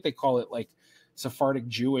Jewish. I think they call it like Sephardic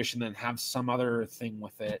Jewish and then have some other thing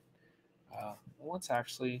with it. Let's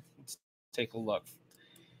take a look.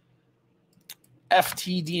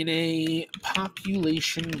 FTDNA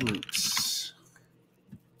population groups.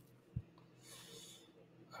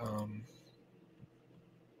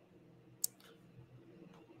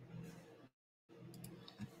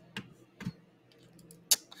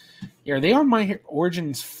 Yeah, are they on My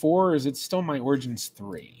Origins 4 or is it still My Origins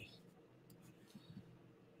 3?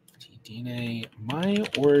 FTDNA, My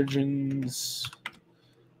Origins.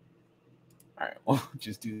 All right, we'll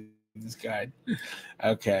just do this guide.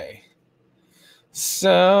 Okay.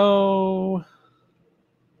 So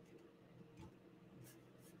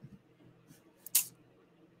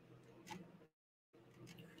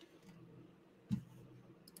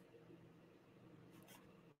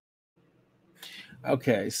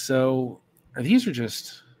okay, so these are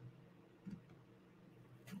just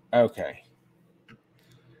okay.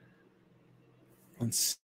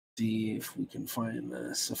 Let's see if we can find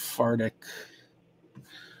the Sephardic.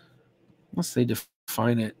 Unless they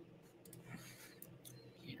define it.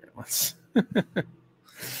 Here, let's.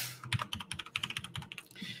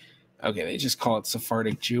 Okay, they just call it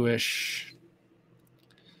Sephardic Jewish.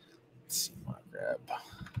 Let's see, Maghreb.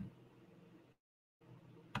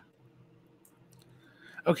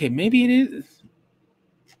 Okay, maybe it is.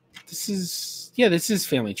 This is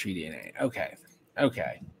Family Tree DNA. Okay.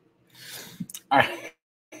 All right.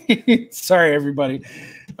 Sorry, everybody.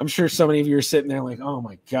 I'm sure so many of you are sitting there like, oh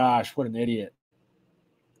my gosh, what an idiot.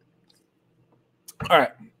 All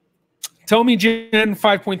right. Tommy, Jen,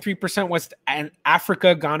 5.3% West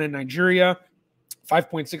Africa, Ghana, Nigeria,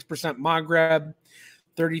 5.6% Maghreb,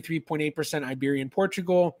 33.8% Iberian,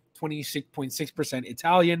 Portugal, 26.6%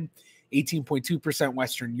 Italian, 18.2%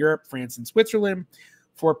 Western Europe, France, and Switzerland,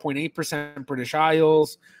 4.8% British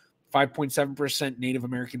Isles, 5.7% Native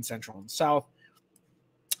American, Central and South.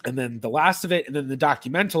 And then the last of it, and then the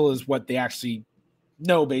documental is what they actually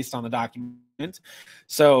know based on the document.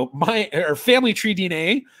 So Family Tree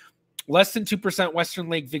DNA, less than 2% Western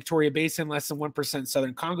Lake Victoria Basin, less than 1%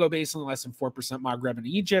 Southern Congo Basin, less than 4% Maghreb and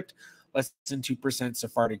Egypt, less than 2%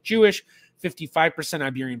 Sephardic Jewish, 55%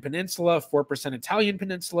 Iberian Peninsula, 4% Italian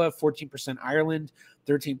Peninsula, 14% Ireland,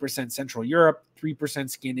 13% Central Europe, 3%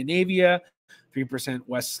 Scandinavia, 3%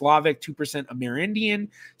 West Slavic, 2% Amerindian,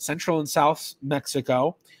 Central and South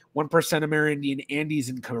Mexico, 1% Amerindian Andes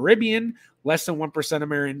and Caribbean, less than 1%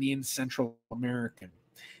 Amerindian Central American.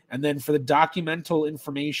 And then for the documental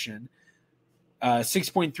information,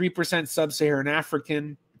 6.3% Sub-Saharan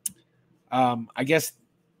African, I guess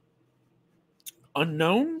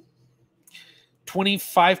unknown,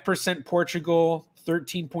 25% Portugal,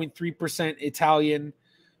 13.3% Italian,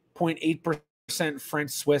 0.8%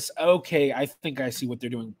 French Swiss. Okay, I think I see what they're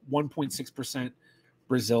doing. 1.6%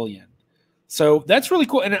 Brazilian. So that's really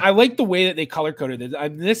cool. And I like the way that they color coded it. I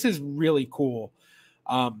mean, this is really cool.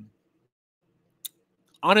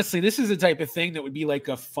 Honestly, this is the type of thing that would be like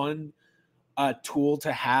a fun tool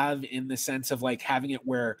to have in the sense of like having it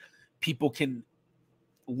where people can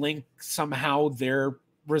link somehow their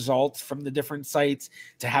results from the different sites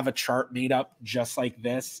to have a chart made up just like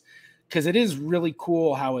this. Because it is really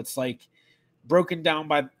cool how it's like broken down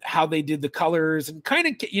by how they did the colors and kind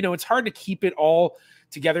of, it's hard to keep it all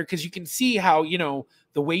together, because you can see how,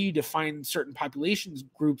 the way you define certain populations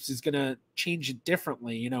groups is going to change it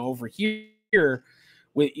differently, over here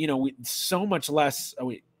with, with so much less. Oh,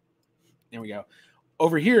 wait, there we go.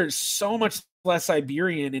 Over here, so much less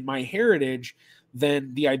Iberian in my heritage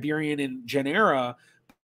than the Iberian in Genera.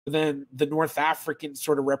 Then the North African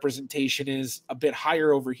sort of representation is a bit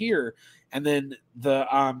higher over here. And then the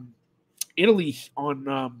Italy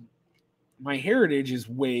on my heritage is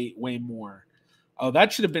way, way more. Oh,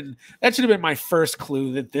 that should have been my first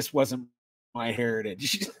clue that this wasn't my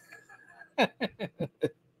heritage.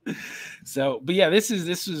 So, but yeah, this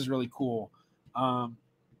is really cool. Let's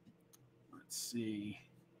see.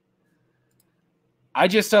 I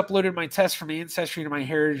just uploaded my test from Ancestry to my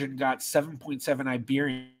heritage and got 7.7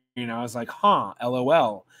 Iberian. I was like, huh,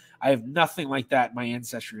 LOL. I have nothing like that in my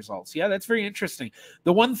Ancestry results. Yeah, that's very interesting.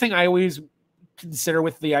 The one thing I always consider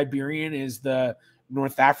with the Iberian is the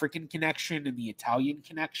North African connection and the Italian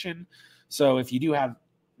connection. So if you do have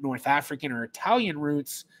North African or Italian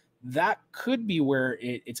roots, that could be where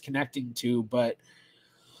it's connecting to. But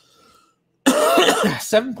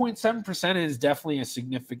 7.7% is definitely a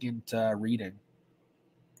significant reading.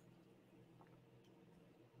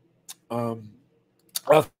 Oh,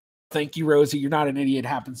 thank you, Rosie. You're not an idiot. It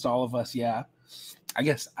happens to all of us. Yeah. I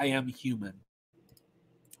guess I am human.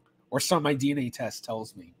 Or so my DNA test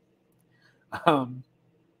tells me.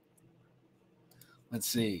 Let's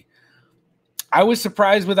see. I was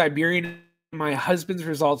surprised with Iberian in my husband's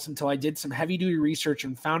results until I did some heavy-duty research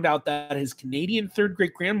and found out that his Canadian third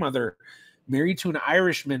great-grandmother, married to an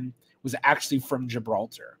Irishman, was actually from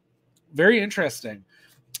Gibraltar. Very interesting.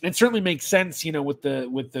 It certainly makes sense, with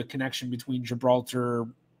the connection between Gibraltar,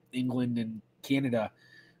 England, and Canada.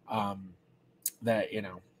 That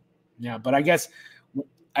yeah. But I guess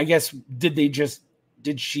have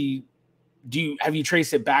you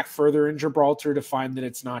traced it back further in Gibraltar to find that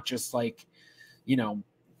it's not just like,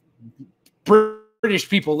 British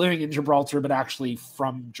people living in Gibraltar, but actually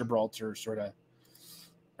from Gibraltar, sort of,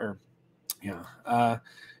 or yeah.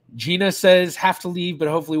 Gina says, have to leave, but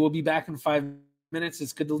hopefully we'll be back in 5 minutes.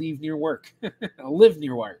 It's good to leave near work. Live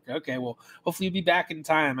near work. Okay, well, hopefully you'll be back in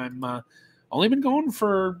time. I'm only been going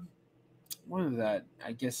for, what is that?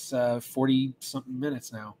 I guess 40 something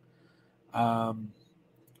minutes now.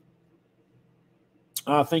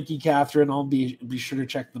 Thank you, Catherine. I'll be sure to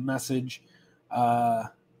check the message.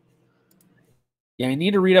 Yeah, I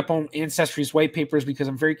need to read up on Ancestry's white papers because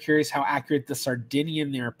I'm very curious how accurate the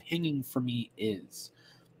Sardinian they're pinging for me is.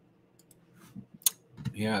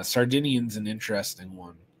 Yeah, Sardinian's an interesting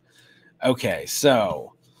one. Okay,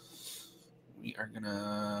 so we are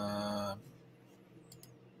gonna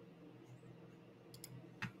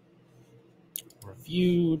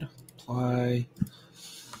reviewed, apply.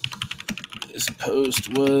 This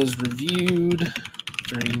post was reviewed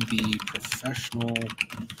during the professional.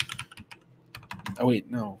 Oh,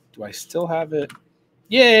 wait, no. Do I still have it?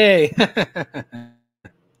 Yay!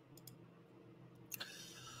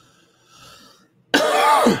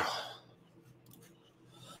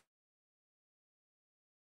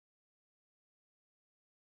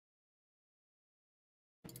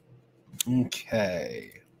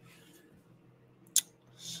 Okay.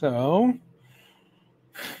 So,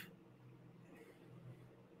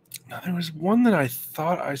 there was one that I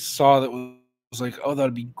thought I saw that was like, oh, that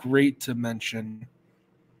would be great to mention.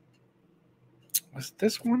 Was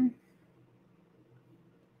this one?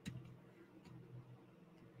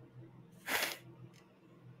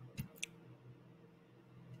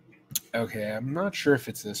 Okay, I'm not sure if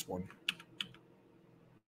it's this one.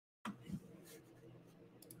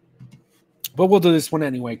 But we'll do this one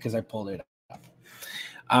anyway because I pulled it up.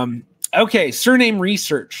 Okay, surname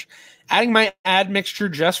research. Adding my admixture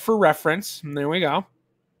just for reference. And there we go.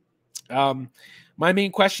 My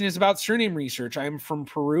main question is about surname research. I am from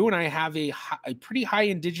Peru and I have a pretty high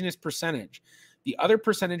indigenous percentage. The other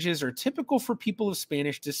percentages are typical for people of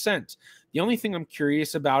Spanish descent. The only thing I'm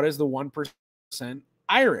curious about is the 1%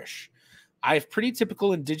 Irish. I have pretty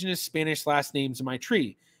typical indigenous Spanish last names in my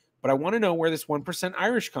tree, but I want to know where this 1%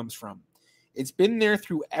 Irish comes from. It's been there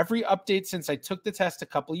through every update since I took the test a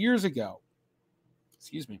couple years ago.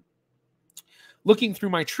 Excuse me. Looking through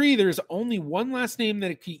my tree, there's only one last name that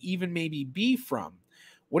it could even maybe be from.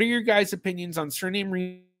 What are your guys' opinions on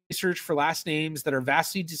surname research for last names that are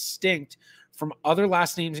vastly distinct from other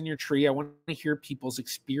last names in your tree? I want to hear people's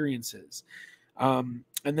experiences. And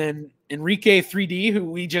then Enrique 3D, who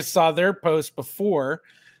we just saw their post before,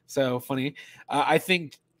 so funny. I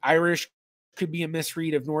think Irish could be a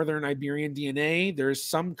misread of Northern Iberian DNA. There's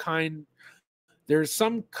some kind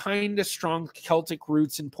of strong Celtic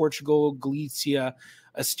roots in Portugal, Galicia,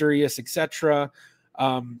 Asturias, etc.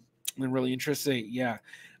 And really interesting. Yeah.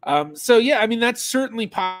 So yeah, I mean, that's certainly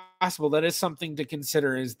possible. That is something to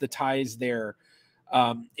consider, is the ties there.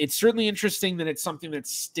 It's certainly interesting that it's something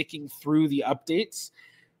that's sticking through the updates.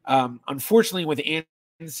 Unfortunately, with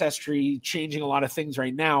Ancestry changing a lot of things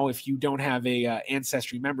right now, if you don't have a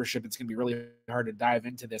Ancestry membership, it's going to be really hard to dive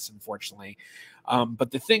into this, unfortunately.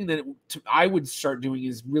 But the thing that I would start doing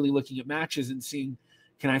is really looking at matches and seeing,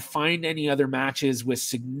 can I find any other matches with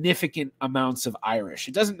significant amounts of Irish?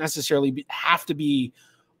 It doesn't necessarily have to be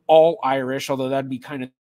all Irish, although that'd be kind of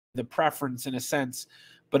the preference in a sense.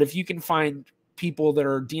 But if you can find people that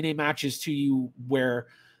are DNA matches to you where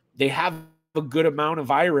they have a good amount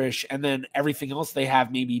of Irish, and then everything else they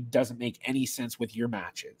have maybe doesn't make any sense with your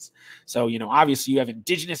matches. So, obviously you have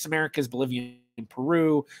Indigenous Americas, Bolivian,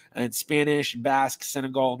 Peru, and Spanish, and Basque,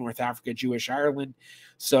 Senegal, North Africa, Jewish, Ireland.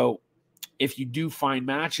 So if you do find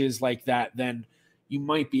matches like that, then you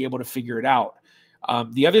might be able to figure it out.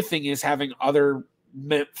 The other thing is having other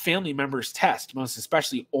family members test, most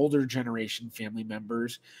especially older generation family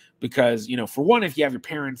members, because for one, if you have your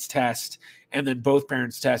parents test and then both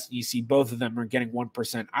parents test and you see both of them are getting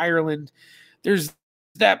 1% Ireland, there is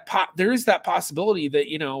that possibility that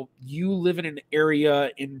you live in an area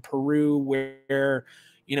in Peru where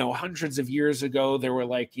hundreds of years ago there were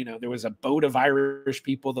there was a boat of Irish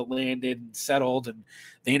people that landed and settled, and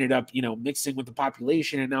they ended up mixing with the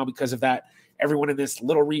population, and now because of that, everyone in this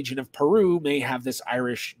little region of Peru may have this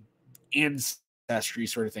Irish ancestry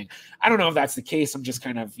sort of thing. I don't know if that's the case. I'm just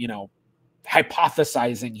kind of,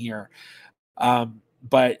 hypothesizing here.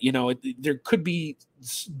 But, there could be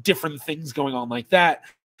different things going on like that,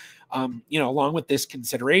 along with this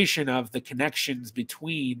consideration of the connections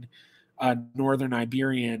between Northern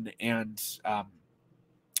Iberian and,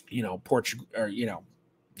 Portugal, or,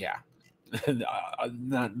 yeah.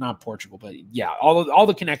 not Portugal, but yeah, all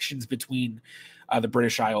the connections between the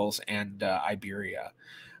British Isles and Iberia.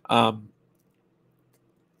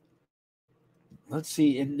 Let's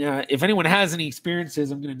see, and if anyone has any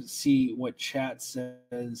experiences, I'm going to see what chat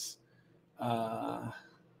says. Oh,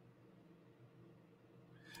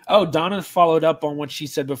 Donna followed up on what she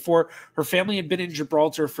said before. Her family had been in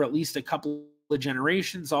Gibraltar for at least a couple of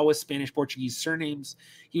generations, all with Spanish, Portuguese surnames.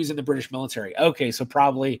 He was in the British military. Okay, so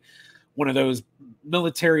probably one of those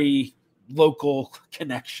military local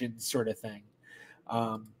connections sort of thing.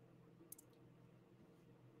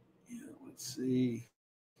 Let's see.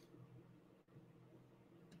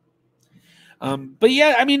 But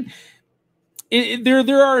yeah, I mean,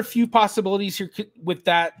 there are a few possibilities here with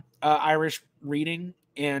that Irish reading,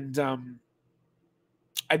 and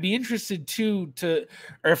I'd be interested too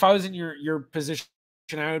or if I was in your position,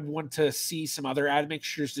 I would want to see some other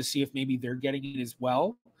admixtures to see if maybe they're getting it as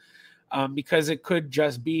well. Because it could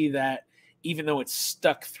just be that even though it's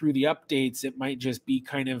stuck through the updates, it might just be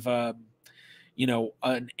kind of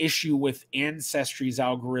an issue with Ancestry's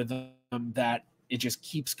algorithm that it just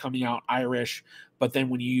keeps coming out Irish, but then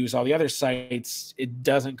when you use all the other sites, it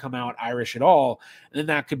doesn't come out Irish at all. And then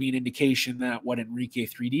that could be an indication that what Enrique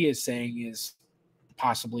 3D is saying is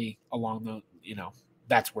possibly along the,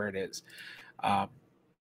 that's where it is.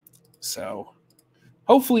 So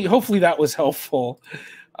hopefully that was helpful.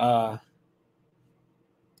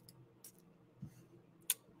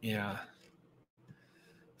 Yeah.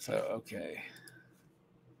 So, okay.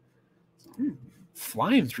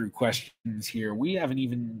 Flying through questions here. We haven't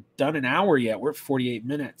even done an hour yet. We're at 48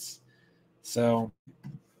 minutes. So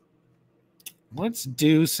let's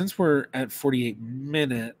do, since we're at 48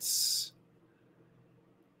 minutes,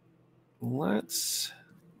 let's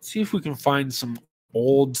see if we can find some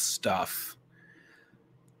old stuff.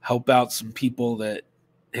 Help out some people that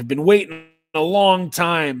have been waiting a long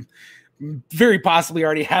time, very possibly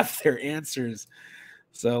already have their answers.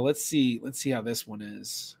 So let's see how this one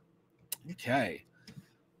is. Okay.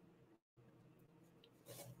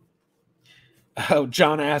 Oh,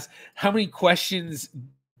 John asked, how many questions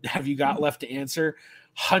have you got left to answer?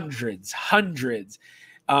 Hundreds.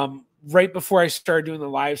 Right before I started doing the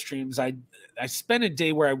live streams, I spent a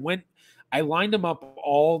day where I lined them up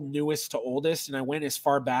all newest to oldest, and I went as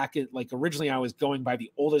far back as, originally I was going by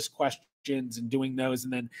the oldest questions and doing those,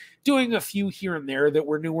 and then doing a few here and there that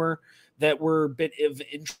were newer, that were a bit of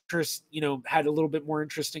interest, had a little bit more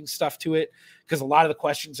interesting stuff to it, because a lot of the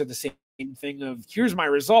questions are the same thing of, here's my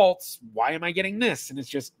results, why am I getting this? And it's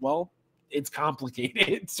just, well, it's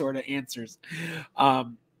complicated sort of answers.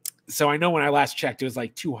 So I know when I last checked, it was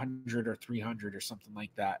like 200 or 300 or something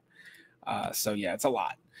like that. So yeah, it's a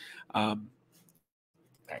lot. I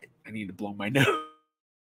need to blow my nose.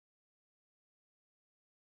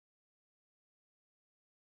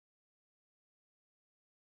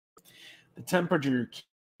 The temperature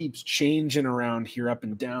keeps changing around here up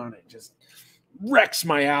and down. It just wrecks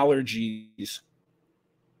my allergies.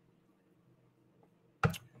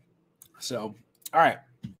 So, all right.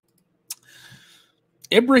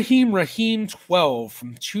 Ibrahim Rahim 12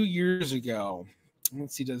 from 2 years ago.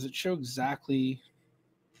 Let's see, does it show exactly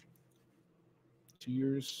 2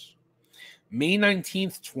 years? May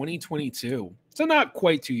 19th, 2022. So not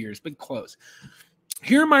quite 2 years, but close.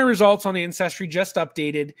 Here are my results on Ancestry, just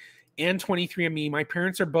updated, and 23andMe. My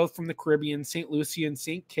parents are both from the Caribbean, St. Lucia and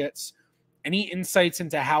St. Kitts. Any insights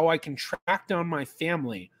into how I can track down my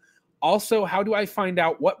family? Also, how do I find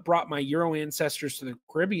out what brought my Euro ancestors to the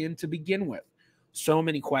Caribbean to begin with? So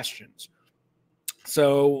many questions.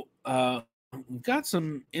 So we've got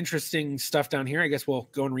some interesting stuff down here. I guess we'll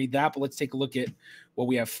go and read that, but let's take a look at what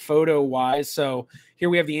we have photo-wise. So here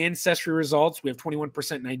we have the Ancestry results. We have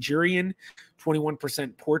 21% Nigerian,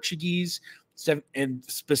 21% Portuguese, and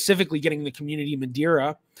specifically getting the community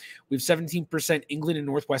Madeira. We have 17% England and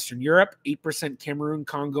Northwestern Europe, 8% Cameroon,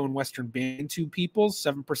 Congo, and Western Bantu peoples,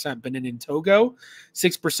 7% Benin and Togo,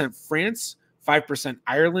 6% France, 5%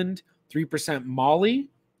 Ireland, 3% Mali,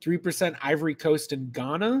 3% Ivory Coast and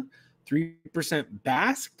Ghana, 3%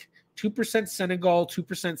 Basque, 2% Senegal,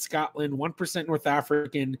 2% Scotland, 1% North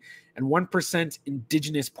African, and 1%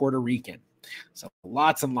 Indigenous Puerto Rican. So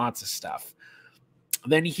lots and lots of stuff.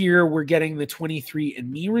 Then here we're getting the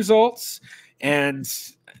 23andMe results, and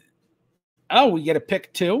we get a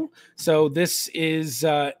pick too. So this is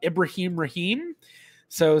Ibrahim Rahim.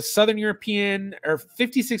 So Southern European, or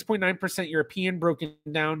 56.9% European, broken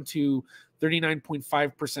down to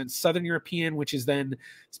 39.5% Southern European, which is then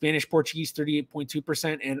Spanish, Portuguese,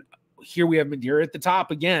 38.2%. And here we have Madeira at the top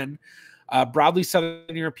again. Broadly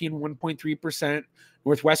Southern European, 1.3%.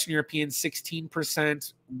 Northwestern European,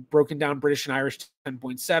 16%. Broken down British and Irish,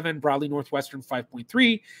 10.7%. Broadly Northwestern,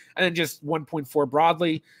 5.3%. And then just 1.4%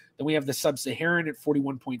 broadly. Then we have the Sub-Saharan at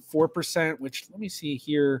 41.4%, which, let me see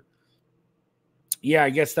here. Yeah, I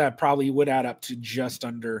guess that probably would add up to just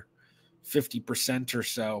under 50% or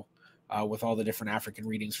so with all the different African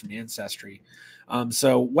readings from Ancestry.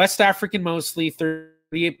 So West African mostly,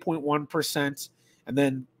 38.1%, and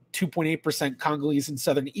then 2.8% Congolese and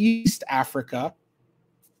Southern East Africa.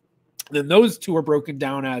 Then those two are broken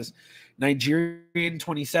down as Nigerian,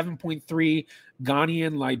 27.3%,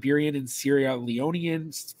 Ghanaian, Liberian, and Sierra Leonean,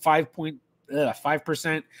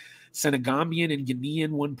 5%, Senegambian and Guinean,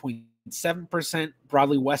 1.7%,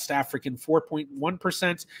 broadly West African,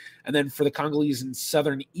 4.1%, and then for the Congolese and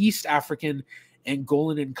Southern East African,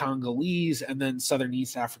 Angolan and Congolese, and then Southern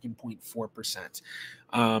East African, 0.4%.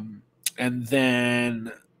 And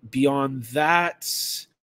then beyond that,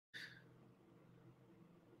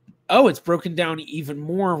 it's broken down even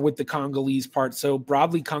more with the Congolese part. So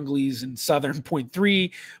broadly Congolese and Southern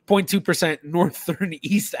 0.3%, 0.2% Northern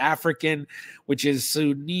East African, which is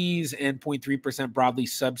Sudanese, and 0.3% broadly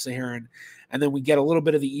Sub-Saharan. And then we get a little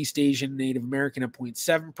bit of the East Asian Native American at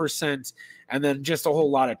 0.7%, and then just a whole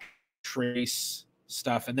lot of trace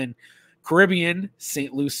stuff. And then Caribbean,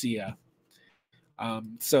 St. Lucia.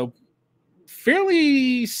 So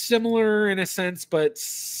fairly similar in a sense, but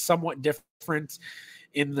somewhat different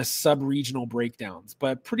in the sub-regional breakdowns,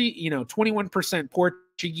 but pretty, 21%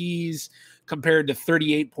 Portuguese compared to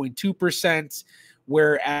 38.2%,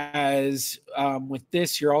 whereas with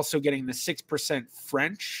this, you're also getting the 6%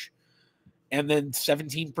 French, and then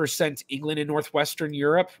 17% England and Northwestern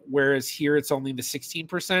Europe, whereas here it's only the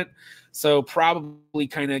 16%. So probably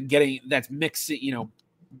kind of getting that's mixed,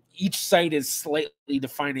 each site is slightly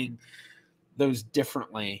defining those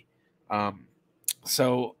differently.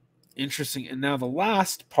 So interesting. And now the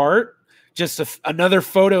last part, just another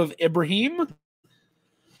photo of Ibrahim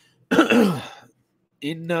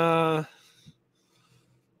in no,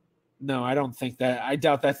 I don't think that. I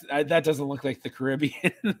doubt that doesn't look like the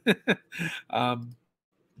Caribbean.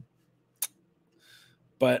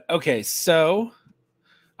 But okay, so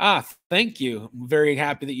thank you. I'm very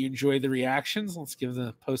happy that you enjoyed the reactions. Let's give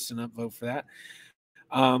the post an upvote for that.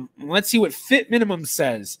 Let's see what Fit Minimum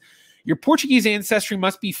says. Your Portuguese ancestry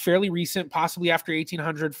must be fairly recent, possibly after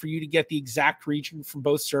 1800, for you to get the exact region from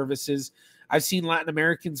both services. I've seen Latin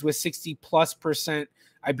Americans with 60+%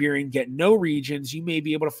 Iberian get no regions. You may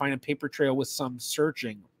be able to find a paper trail with some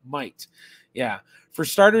searching. Might. Yeah. For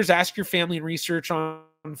starters, ask your family and research on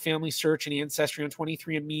family search and ancestry on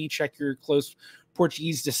 23andMe. Check your close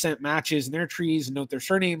Portuguese descent matches in their trees and note their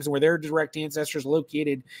surnames and where their direct ancestors are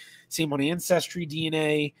located. Same on Ancestry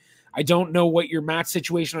DNA. I don't know what your match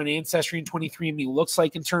situation on Ancestry and 23andMe looks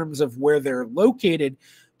like in terms of where they're located,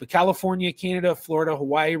 but California, Canada, Florida,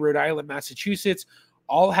 Hawaii, Rhode Island, Massachusetts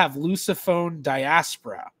all have Lusophone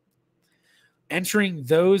diaspora. Entering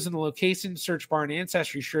those in the location search bar in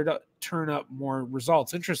Ancestry sure to turn up more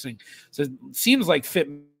results. Interesting. So it seems like Fit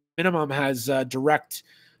Minimum has direct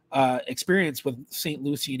experience with St.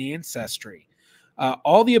 Lucian ancestry.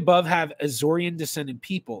 All the above have Azorian descended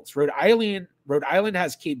peoples. Rhode Island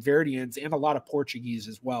has Cape Verdeans and a lot of Portuguese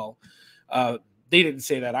as well. They didn't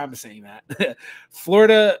say that. I'm saying that.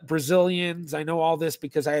 Florida, Brazilians. I know all this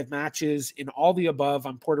because I have matches in all the above.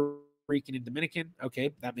 I'm Puerto Rican and Dominican.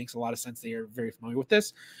 Okay, that makes a lot of sense. They are very familiar with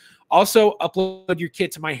this. Also, upload your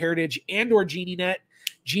kit to MyHeritage and or GenieNet.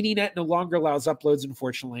 GenieNet no longer allows uploads,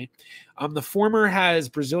 unfortunately. The former has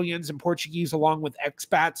Brazilians and Portuguese along with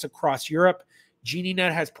expats across Europe.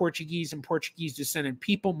 GenieNet has Portuguese and Portuguese descended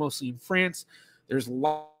people, mostly in France. There's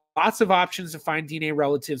lots of options to find DNA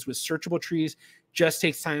relatives with searchable trees. Just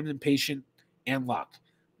takes time and patience and luck.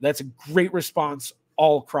 That's a great response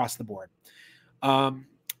all across the board.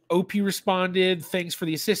 OP responded, thanks for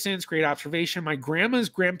the assistance. Great observation. My grandma's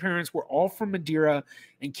grandparents were all from Madeira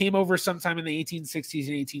and came over sometime in the 1860s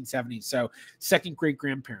and 1870s. So second great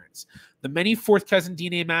grandparents. The many fourth cousin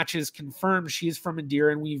DNA matches confirm she is from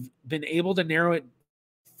Madeira, and we've been able to narrow it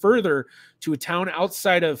further to a town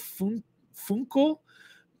outside of Funchal,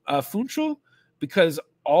 because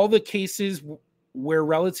all the cases where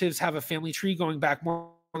relatives have a family tree going back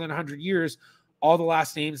more than 100 years, all the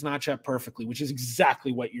last names match up perfectly, which is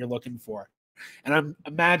exactly what you're looking for. And I'm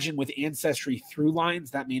imagine with Ancestry through lines,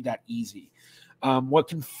 that made that easy. What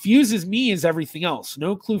confuses me is everything else.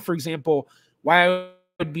 No clue, for example, why I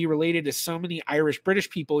would be related to so many Irish British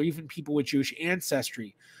people, or even people with Jewish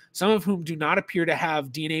ancestry, some of whom do not appear to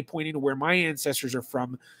have DNA pointing to where my ancestors are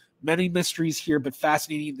from. Many mysteries here, but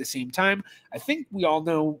fascinating at the same time. I think we all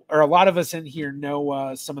know, or a lot of us in here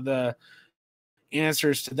know some of the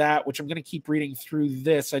answers to that, which I'm going to keep reading through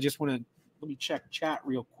this. I just want to let me check chat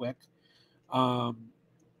real quick. Oh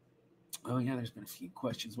yeah, there's been a few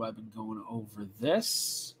questions while I've been going over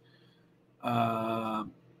this. Let's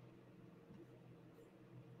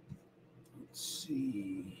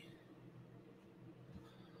see.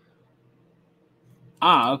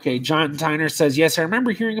 Okay. John Tyner says, yes, I remember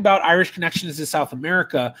hearing about Irish connections to South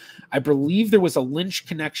America. I believe there was a Lynch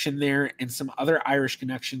connection there and some other Irish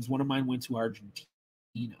connections. One of mine went to Argentina.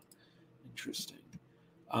 Interesting.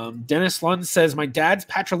 Dennis Lund says, my dad's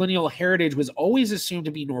patrilineal heritage was always assumed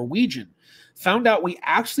to be Norwegian. Found out we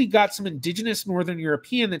actually got some indigenous Northern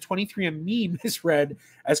European that 23andMe misread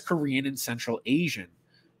as Korean and Central Asian.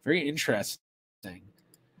 Very interesting.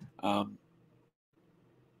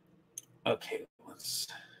 Okay, let's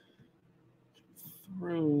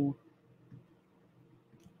through.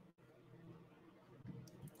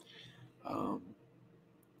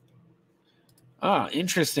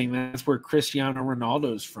 Interesting. That's where Cristiano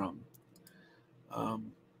Ronaldo's from.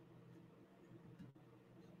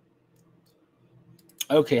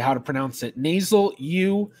 Okay, how to pronounce it. Nasal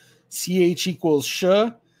U, CH equals sh.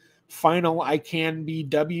 Final I can be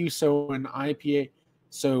W, so an IPA.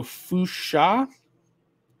 So Fusha.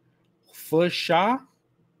 Funsha.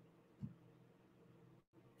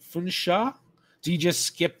 Do you just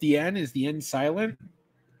skip the N? Is the N silent?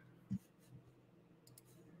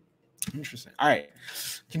 Interesting. All right.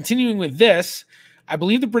 Continuing with this, I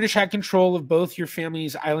believe the British had control of both your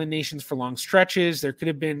family's island nations for long stretches. There could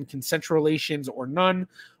have been consensual relations or none.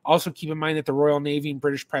 Also, keep in mind that the Royal Navy and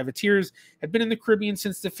British privateers had been in the Caribbean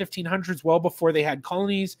since the 1500s, well before they had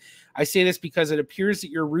colonies. I say this because it appears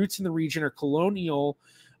that your roots in the region are colonial,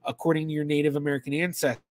 according to your Native American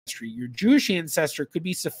ancestry. Your Jewish ancestor could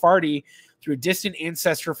be Sephardi through a distant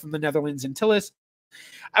ancestor from the Netherlands Antilles.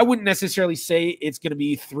 I wouldn't necessarily say it's going to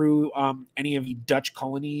be through any of the Dutch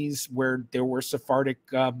colonies where there were Sephardic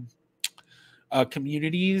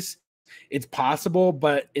communities. It's possible,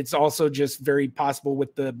 but it's also just very possible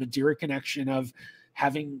with the Madeira connection of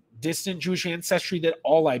having distant Jewish ancestry that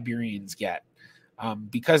all Iberians get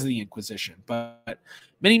because of the Inquisition. But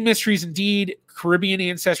many mysteries indeed. Caribbean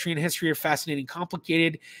ancestry and history are fascinating,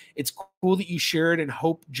 complicated. It's cool that you shared, and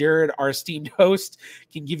hope Jared, our esteemed host,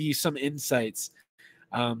 can give you some insights.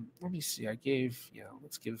 Let me see.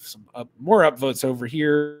 Let's give some more upvotes over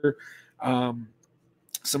here.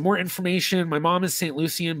 Some more information. My mom is St.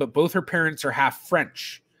 Lucian, but both her parents are half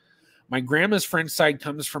French. My grandma's French side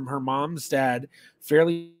comes from her mom's dad,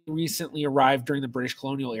 fairly recently arrived during the British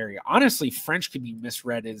colonial area. Honestly, French could be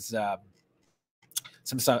misread as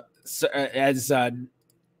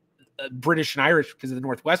British and Irish because of the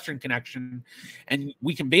Northwestern connection. And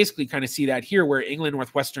we can basically kind of see that here where England,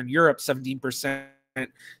 Northwestern Europe, 17%,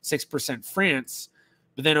 6% France.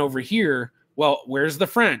 But then over here, well, where's the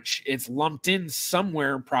French? It's lumped in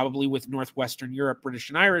somewhere, probably with Northwestern Europe, British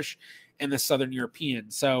and Irish, and the Southern European.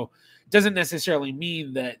 So it doesn't necessarily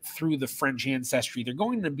mean that through the French ancestry, they're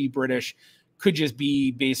going to be British. Could just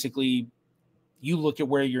be basically you look at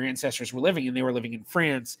where your ancestors were living and they were living in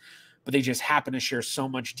France, but they just happen to share so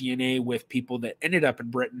much DNA with people that ended up in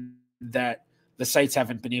Britain that the sites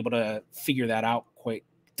haven't been able to figure that out quite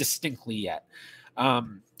distinctly yet.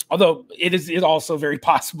 Although it is also very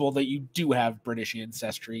possible that you do have British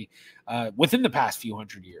ancestry within the past few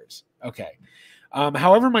hundred years. Okay.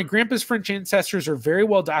 However, my grandpa's French ancestors are very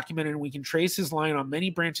well documented, and we can trace his line on many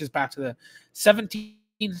branches back to the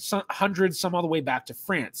 1700s, some all the way back to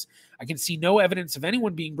France. I can see no evidence of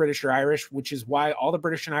anyone being British or Irish, which is why all the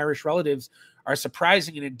British and Irish relatives are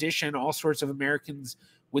surprising. In addition, all sorts of Americans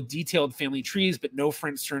with detailed family trees, but no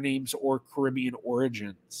French surnames or Caribbean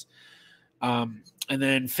origins. And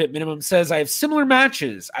then Fit Minimum says, I have similar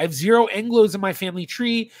matches. I have 0 Anglos in my family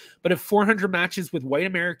tree, but have 400 matches with white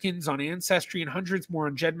Americans on Ancestry and hundreds more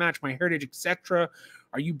on GEDmatch, MyHeritage, etc.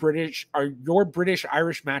 Are you British? Are your British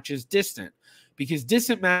Irish matches distant? Because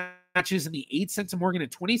distant matches in the 8 centimorgan to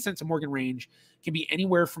 20 centimorgan range can be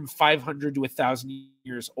anywhere from 500 to 1,000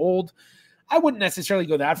 years old. I wouldn't necessarily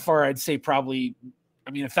go that far. I'd say probably,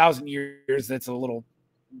 1,000 years, that's a little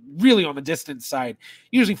really on the distant side.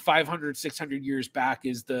 Usually 500, 600 years back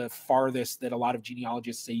is the farthest that a lot of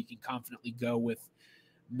genealogists say you can confidently go with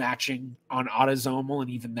matching on autosomal, and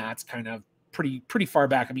even that's kind of pretty far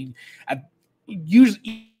back.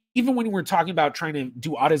 Usually, even when we're talking about trying to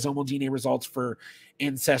do autosomal DNA results for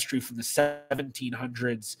Ancestry from the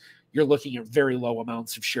 1700s, you're looking at very low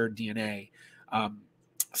amounts of shared DNA.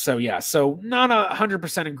 So not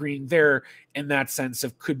 100% agreeing there in that sense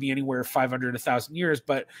of could be anywhere 500 to 1,000 years,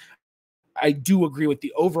 but I do agree with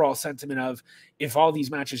the overall sentiment of if all these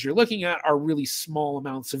matches you're looking at are really small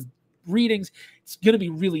amounts of readings, it's going to be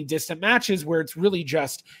really distant matches where it's really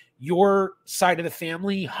just your side of the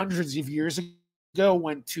family hundreds of years ago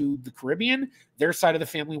went to the Caribbean, their side of the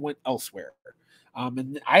family went elsewhere.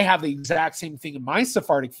 And I have the exact same thing in my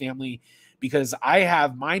Sephardic family, because I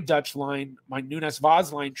have my Dutch line, my Nunes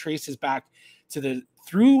Vaz line traces back to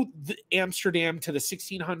through Amsterdam to the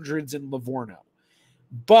 1600s in Livorno.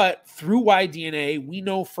 But through Y-DNA, we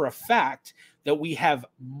know for a fact that we have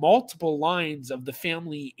multiple lines of the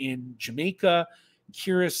family in Jamaica,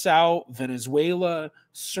 Curacao, Venezuela,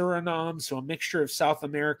 Suriname, so a mixture of South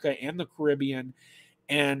America and the Caribbean.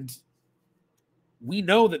 And we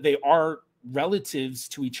know that they are relatives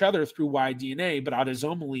to each other through Y-DNA, but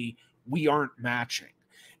autosomally, we aren't matching.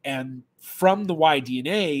 And from the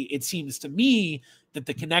Y-DNA, it seems to me that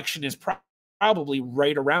the connection is probably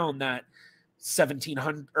right around that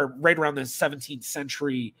 1700 or right around the 17th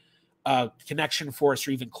century connection for us,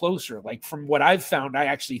 or even closer. Like from what I've found, I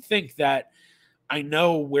actually think that I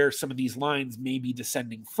know where some of these lines may be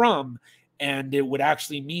descending from, and it would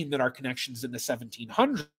actually mean that our connections in the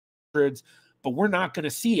 1700s, but we're not going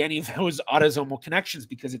to see any of those autosomal connections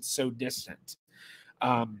because it's so distant.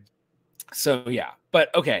 So yeah,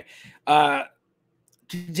 but okay.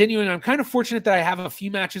 Continuing, I'm kind of fortunate that I have a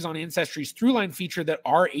few matches on Ancestry's throughline feature that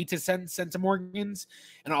are 8 to 10 centimorgans,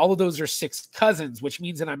 and all of those are 6 cousins, which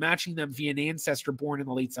means that I'm matching them via an ancestor born in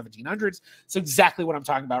the late 1700s. So exactly what I'm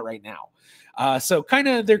talking about right now. So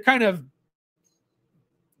they're kind of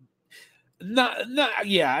not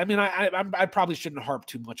yeah. I probably shouldn't harp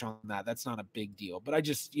too much on that. That's not a big deal, but I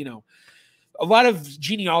just, a lot of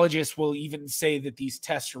genealogists will even say that these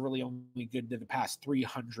tests are really only good to the past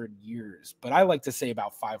 300 years, but I like to say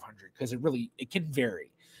about 500 because it can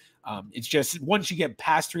vary. It's just once you get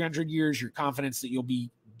past 300 years, your confidence that you'll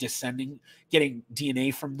be getting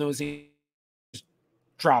DNA from those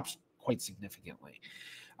drops quite significantly.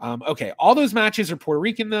 Okay, all those matches are Puerto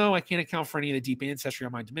Rican, though. I can't account for any of the deep ancestry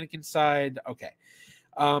on my Dominican side. Okay.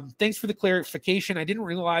 Thanks for the clarification. I didn't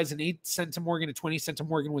realize an 8 centimorgan to 20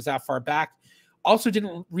 centimorgan was that far back. Also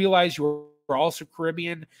didn't realize you were also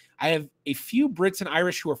Caribbean. I have a few Brits and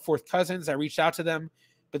Irish who are fourth cousins. I reached out to them,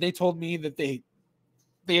 but they told me that they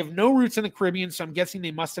have no roots in the Caribbean, so I'm guessing they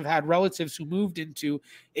must have had relatives who moved into,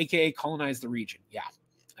 aka colonized the region. Yeah,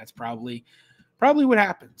 that's probably what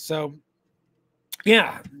happened. So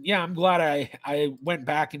yeah, I'm glad I went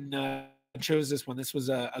back and chose this one. This was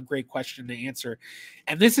a great question to answer.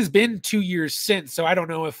 And this has been 2 years since, so I don't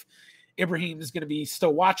know if Ibrahim is going to be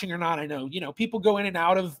still watching or not. I know, people go in and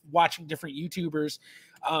out of watching different YouTubers,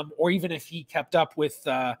 or even if he kept up with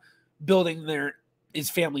building his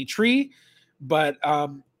family tree. But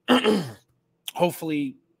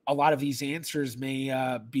hopefully a lot of these answers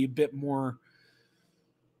may be a bit more,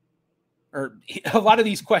 or a lot of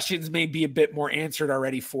these questions may be a bit more answered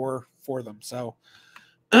already for them. So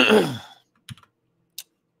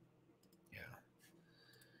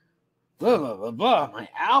Blah, blah, blah, blah. My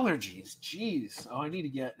allergies. Jeez. Oh, I need to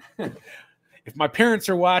get... If my parents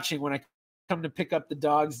are watching when I come to pick up the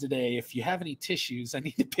dogs today, if you have any tissues, I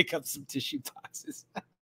need to pick up some tissue boxes.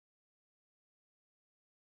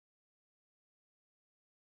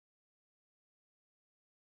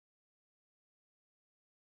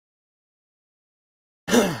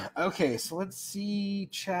 Okay, so let's see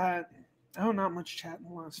chat. Oh, not much chat in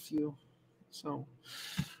the last few. So,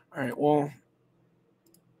 all right, well,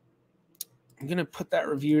 I'm going to put that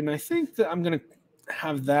review, and I think that I'm going to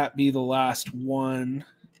have that be the last one.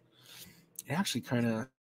 It actually kind of...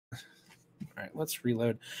 All right, let's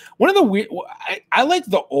reload. One of the weird... I like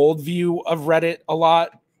the old view of Reddit a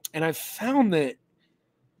lot, and I've found that,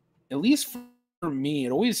 at least for me,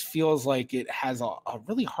 it always feels like it has a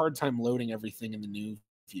really hard time loading everything in the new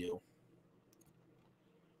view.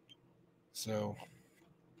 So,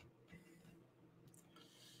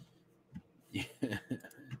 yeah.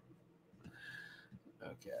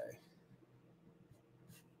 Okay.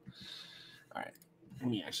 All right. Let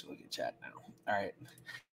me actually look at chat now. All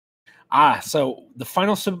right. So the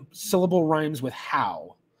final syllable rhymes with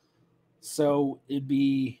how. So it'd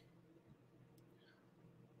be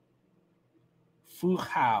fu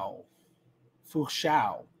hao, fu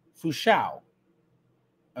shao, fu shao.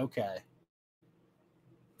 Okay.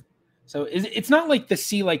 So it's not like the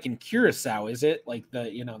C like in Curacao, is it? Like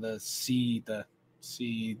the the C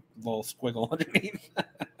little squiggle underneath.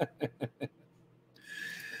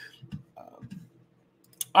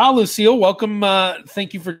 Lucille, welcome.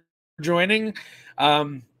 Thank you for joining.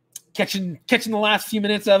 Catching the last few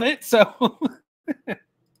minutes of it. So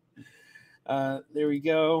there we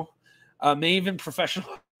go. Maven, professional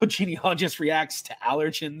genealogist, reacts to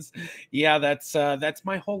allergens. Yeah, that's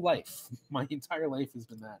my whole life. My entire life has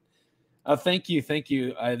been that. Thank you.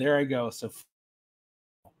 There I go. So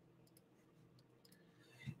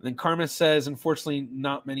then Karma says, unfortunately,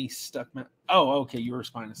 not many stuck. Oh, okay. You were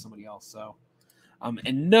responding to somebody else. So,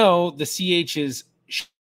 and no, the CH is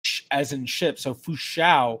as in ship. So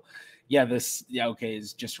Fushao, yeah, okay,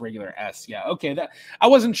 is just regular S. Yeah, okay. That I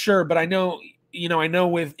wasn't sure, but I know, I know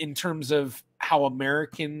with in terms of how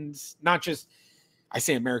Americans, not just I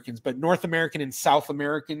say Americans, but North American and South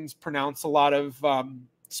Americans pronounce a lot of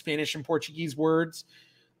Spanish and Portuguese words.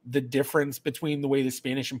 The difference between the way the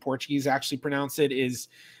Spanish and Portuguese actually pronounce it is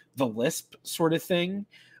the lisp sort of thing.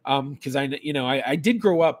 Because I did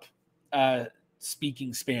grow up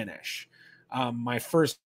speaking Spanish. My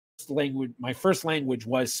first language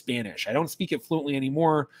was Spanish. I don't speak it fluently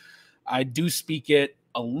anymore. I do speak it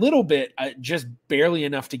a little bit, just barely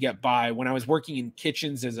enough to get by. When I was working in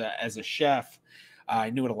kitchens as a chef, I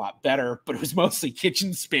knew it a lot better, but it was mostly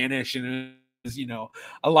kitchen Spanish, and it was,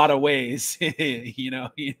 a lot of ways,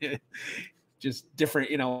 just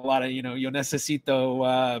different, a lot of, yo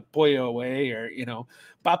necesito pollo away, or,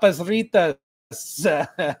 papas fritas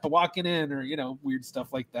walking in, or, weird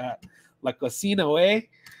stuff like that. La cocina way.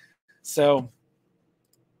 So,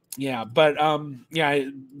 yeah, but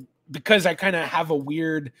because I kind of have a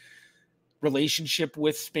weird relationship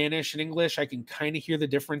with Spanish and English, I can kind of hear the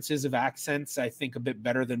differences of accents, I think, a bit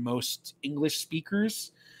better than most English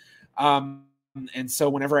speakers. And so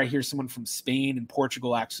whenever I hear someone from Spain and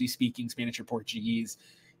Portugal actually speaking Spanish or Portuguese,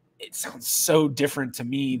 it sounds so different to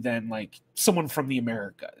me than like someone from the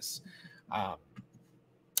Americas.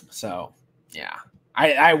 So yeah,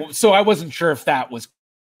 so I wasn't sure if that was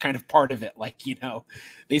kind of part of it. Like,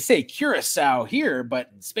 they say Curacao here, but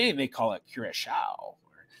in Spain they call it Curacao.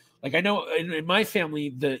 Like, I know in my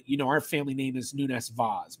family, our family name is Nunes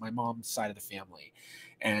Vaz, my mom's side of the family.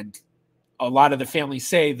 And a lot of the family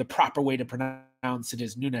say the proper way to pronounce it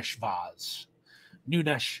is Nunes Vaz.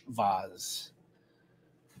 Nunes Vaz.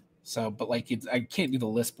 So, but like, I can't do the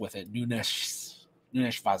lisp with it. Nunes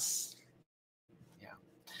Vaz. Yeah.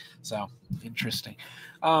 So, interesting.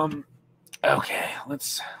 Okay,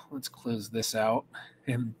 let's close this out.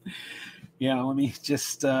 And yeah, let me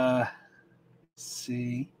just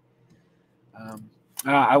see.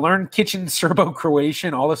 I learned kitchen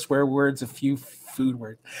Serbo-Croatian, all the swear words, a few food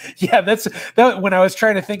words. Yeah, that when I was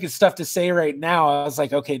trying to think of stuff to say right now, I was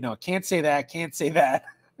like, okay, no, can't say that.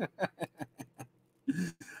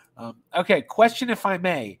 Okay, question if I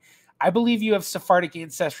may. I believe you have Sephardic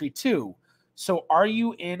ancestry too. So are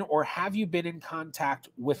you in or have you been in contact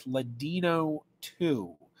with Ladino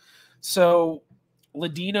too? So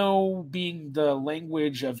Ladino being the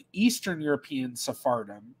language of Eastern European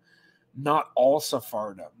Sephardim, not all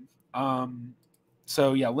Sephardim.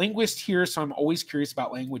 So yeah, linguist here, so I'm always curious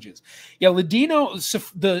about languages. Yeah, Ladino,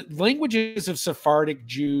 the languages of Sephardic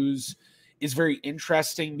Jews is very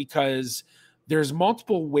interesting because there's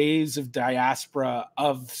multiple waves of diaspora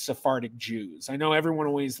of Sephardic Jews. I know everyone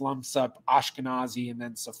always lumps up Ashkenazi and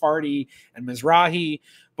then Sephardi and Mizrahi,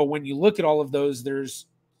 but when you look at all of those, there's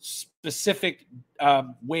specific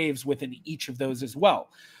waves within each of those as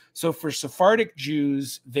well. So for Sephardic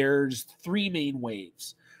Jews, there's three main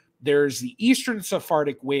waves. There's the Eastern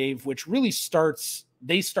Sephardic wave, which really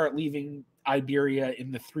they start leaving Iberia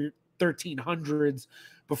in the 1300s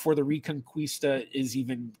before the Reconquista is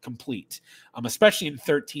even complete, especially in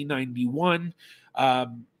 1391.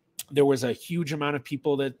 There was a huge amount of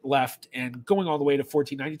people that left, and going all the way to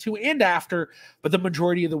 1492 and after, but the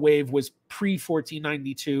majority of the wave was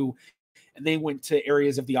pre-1492, and they went to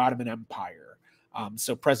areas of the Ottoman Empire.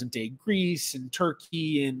 So present-day Greece and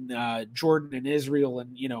Turkey and Jordan and Israel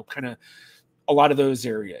and, kind of a lot of those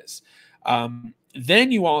areas.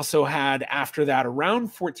 Then you also had, after that, around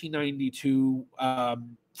 1492,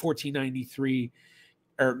 1493,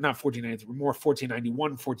 or not 1493, more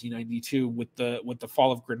 1491, 1492, with the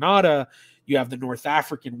fall of Granada, you have the North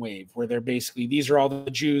African wave, where they're basically, these are all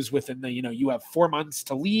the Jews within the, you have 4 months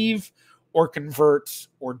to leave or convert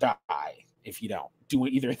or die if you don't do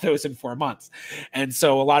either of those in 4 months. And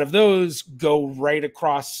so a lot of those go right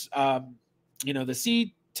across, the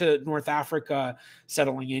sea to North Africa,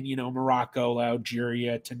 settling in, Morocco,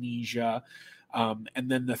 Algeria, Tunisia. And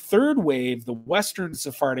then the third wave, the Western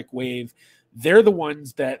Sephardic wave, they're the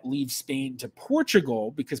ones that leave Spain to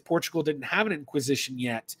Portugal, because Portugal didn't have an Inquisition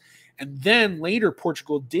yet. And then later,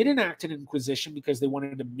 Portugal did enact an Inquisition because they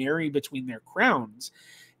wanted to marry between their crowns.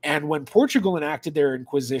 And when Portugal enacted their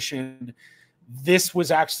Inquisition, this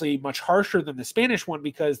was actually much harsher than the Spanish one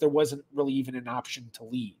because there wasn't really even an option to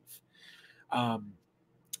leave.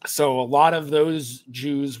 So a lot of those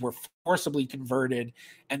Jews were forcibly converted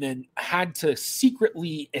and then had to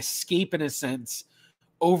secretly escape, in a sense,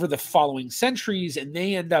 over the following centuries, and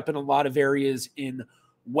they end up in a lot of areas in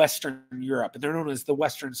Western Europe, and they're known as the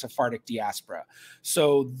Western Sephardic diaspora.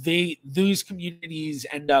 So these communities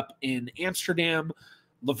end up in Amsterdam,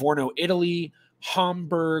 Livorno, Italy,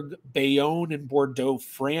 Hamburg, Bayonne and Bordeaux,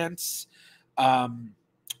 France,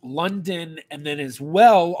 London, and then as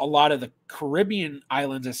well a lot of the Caribbean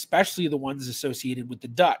islands, especially the ones associated with the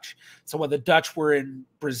Dutch. So while the Dutch were in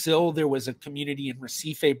Brazil, there was a community in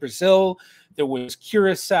Recife, Brazil. There was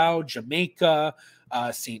Curacao, Jamaica,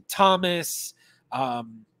 St. Thomas,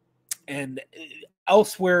 and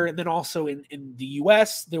elsewhere. And then also in the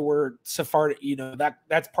US, there were Sephardic,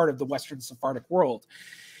 that's part of the Western Sephardic world.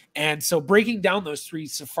 And so breaking down those three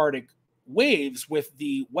Sephardic waves, with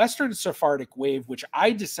the Western Sephardic wave, which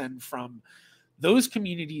I descend from, those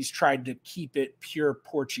communities tried to keep it pure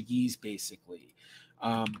Portuguese, basically.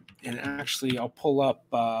 And actually, I'll pull up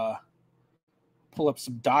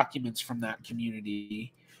some documents from that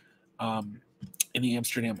community in the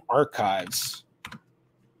Amsterdam archives,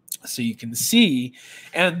 so you can see.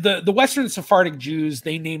 And the Western Sephardic Jews,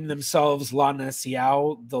 they named themselves La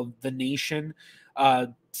Nação, the nation.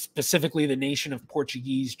 Specifically the nation of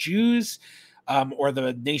Portuguese Jews, or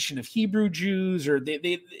the nation of Hebrew Jews, or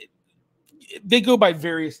they go by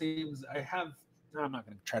various names. I'm not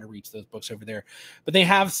going to try to reach those books over there, but they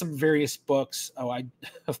have some various books.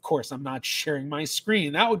 Of course, I'm not sharing my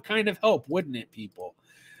screen. That would kind of help, wouldn't it, people?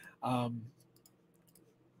 There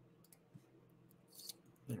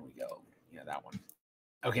we go. Yeah, that one.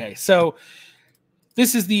 Okay, so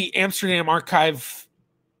this is the Amsterdam archive,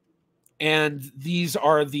 and these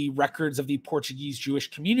are the records of the Portuguese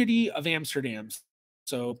Jewish community of Amsterdam.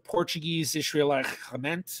 So Portuguese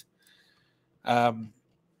Israëligemeenschap. And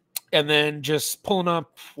then just we'll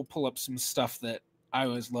pull up some stuff that I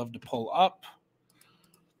always love to pull up.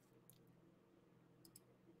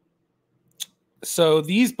 So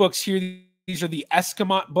these books here, these are the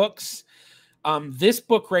Escamot books. This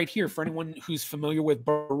book right here, for anyone who's familiar with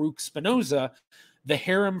Baruch Spinoza, the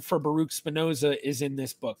harem for Baruch Spinoza is in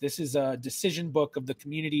this book. This is a decision book of the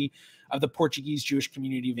community of the Portuguese Jewish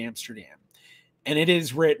community of Amsterdam. And it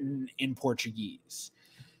is written in Portuguese.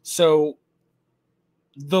 So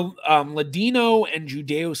the Ladino and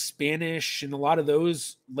Judeo-Spanish and a lot of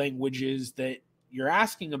those languages that you're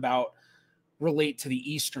asking about relate to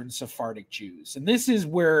the Eastern Sephardic Jews. And this is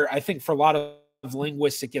where I think for a lot of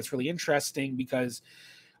linguists, it gets really interesting because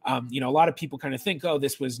a lot of people kind of think, oh,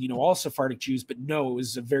 this was, all Sephardic Jews, but no, it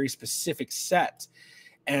was a very specific set.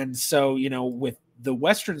 And so, with the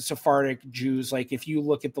Western Sephardic Jews, like if you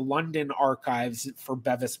look at the London archives for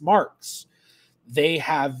Bevis Marx, they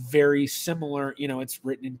have very similar, it's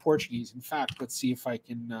written in Portuguese. In fact, let's see if I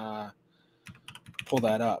can pull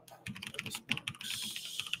that up.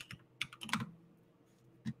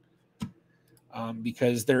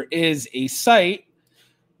 Because there is a site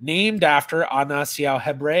named after a nação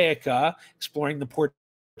hebraica, exploring the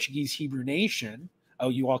Portuguese Hebrew nation. Oh,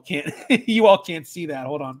 you all can't you all can't see that.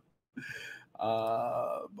 Hold on.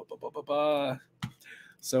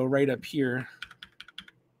 So right up here,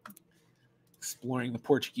 exploring the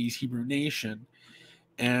Portuguese Hebrew nation.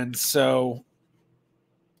 And so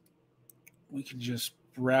we can just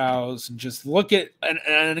browse and just look at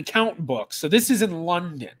an account book. So this is in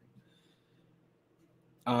London.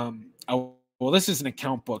 Oh, well, this is an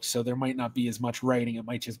account book, so there might not be as much writing. It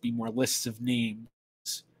might just be more lists of names.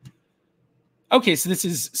 Okay, so this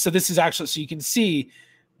is actually, so you can see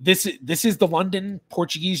this is the London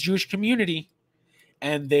Portuguese Jewish community,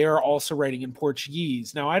 and they are also writing in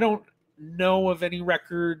Portuguese. Now, I don't know of any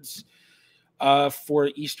records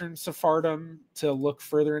for Eastern Sephardim to look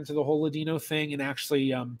further into the whole Ladino thing. And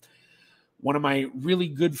actually, one of my really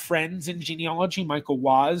good friends in genealogy, Michael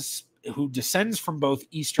Waz, who descends from both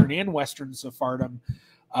Eastern and Western Sephardim,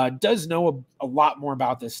 does know a lot more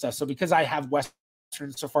about this stuff. So because I have Western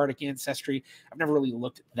Sephardic ancestry, I've never really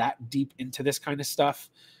looked that deep into this kind of stuff.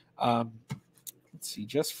 Let's see,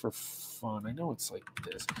 just for fun, I know it's like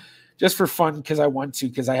this, just for fun, because I want to,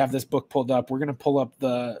 because I have this book pulled up. We're going to pull up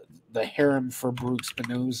the harem for Baruch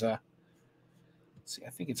Spinoza. Let's see, I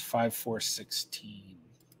think it's 5416.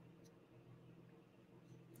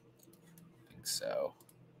 I think so.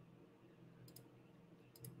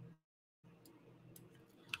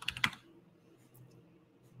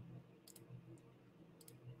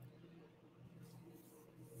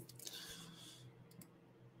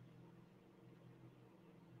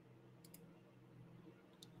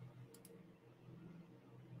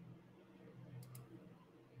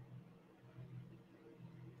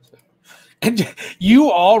 And you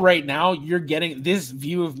all right now, you're getting this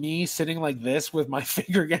view of me sitting like this with my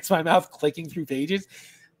finger against my mouth, clicking through pages.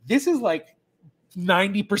 This is like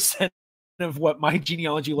 90% of what my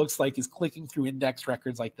genealogy looks like, is clicking through index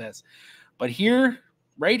records like this. But here,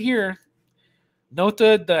 right here,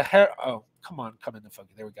 nota de oh, come in the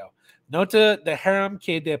funky. There we go. Nota de harem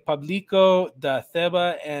que de publico de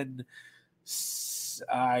Theba and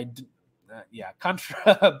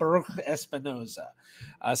contra Baruch Espinoza.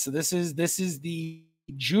 So this is the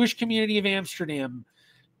Jewish community of Amsterdam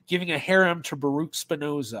giving a harem to Baruch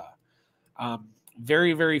Spinoza.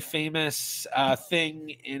 Very, very famous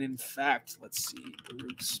thing. And in fact, let's see,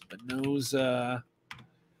 Baruch Spinoza,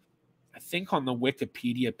 I think on the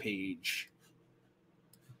Wikipedia page.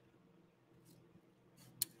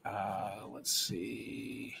 Let's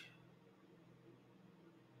see.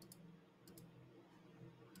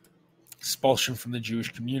 Expulsion from the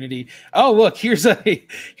Jewish community. Oh, look, here's a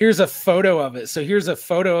photo of it. So here's a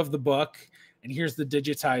photo of the book, and here's the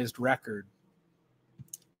digitized record.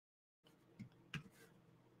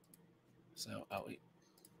 So, oh wait,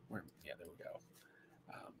 yeah, there we go.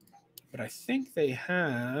 But I think they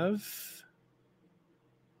have.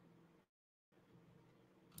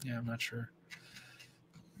 Yeah, I'm not sure.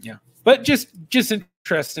 Yeah, but just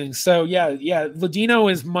interesting. So yeah, Ladino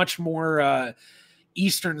is much more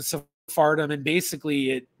Eastern Sephardim, and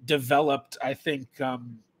basically it developed, I think, a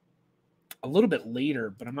little bit later,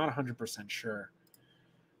 but I'm not 100% sure.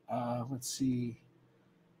 Let's see.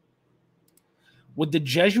 Would the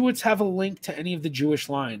Jesuits have a link to any of the Jewish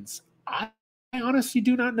lines? I honestly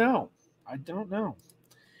do not know. I don't know.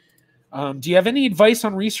 Do you have any advice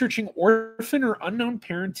on researching orphan or unknown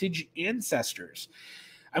parentage ancestors?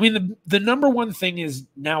 I mean, the number one thing is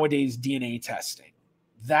nowadays DNA testing.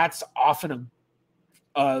 That's often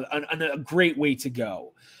a great way to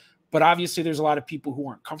go. But obviously, there's a lot of people who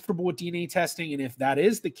aren't comfortable with DNA testing. And if that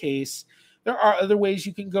is the case, there are other ways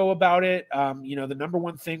you can go about it. The number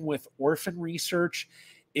one thing with orphan research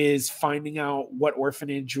is finding out what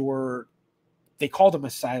orphanage, or they call them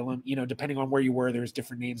asylum, depending on where you were, there's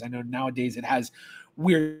different names. I know nowadays it has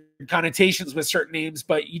weird connotations with certain names,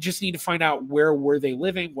 but you just need to find out where were they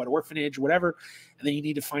living, what orphanage, whatever. And then you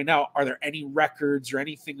need to find out, are there any records or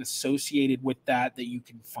anything associated with that you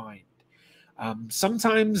can find?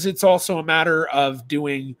 Sometimes it's also a matter of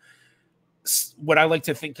doing what I like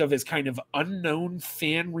to think of as kind of unknown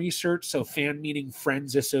fan research. So fan meaning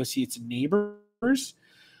friends, associates, and neighbors.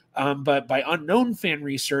 But by unknown fan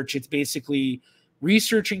research, it's basically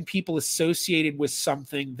researching people associated with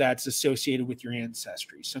something that's associated with your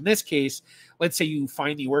ancestry. So in this case, let's say you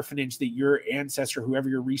find the orphanage that your ancestor, whoever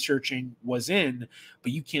you're researching, was in,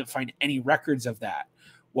 but you can't find any records of that.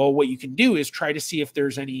 Well, what you can do is try to see if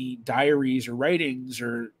there's any diaries or writings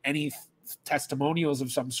or any testimonials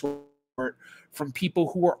of some sort from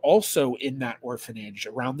people who were also in that orphanage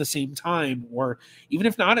around the same time, or even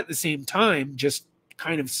if not at the same time, just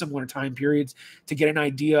kind of similar time periods to get an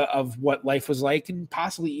idea of what life was like, and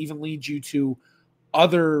possibly even lead you to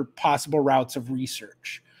other possible routes of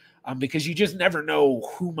research. Because you just never know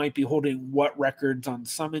who might be holding what records on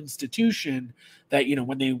some institution that,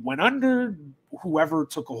 when they went under, whoever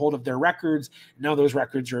took a hold of their records, now those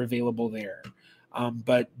records are available there.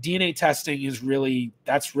 But DNA testing is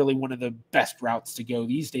that's really one of the best routes to go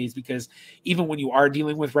these days, because even when you are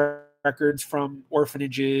dealing with records from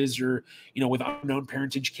orphanages or, with unknown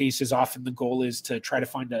parentage cases, often the goal is to try to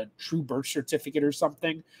find a true birth certificate or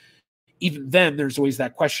something. Even then, there's always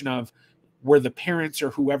that question of, were the parents or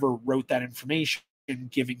whoever wrote that information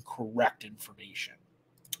giving correct information?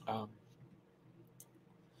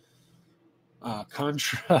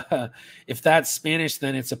 Contra, if that's Spanish,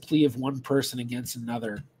 then it's a plea of one person against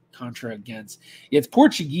another. Contra against. It's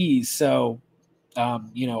Portuguese, so,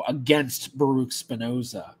 against Baruch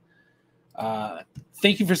Spinoza.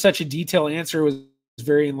 Thank you for such a detailed answer. It was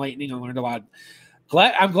very enlightening. I learned a lot.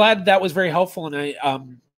 I'm glad that was very helpful. And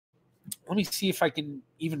let me see if I can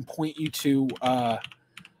even point you to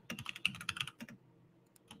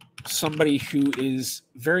somebody who is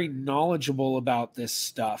very knowledgeable about this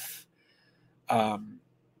stuff. And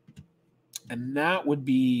that would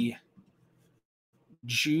be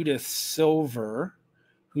Judith Silver,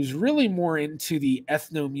 who's really more into the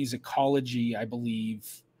ethnomusicology, I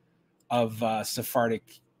believe, of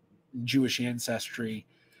Sephardic Jewish ancestry.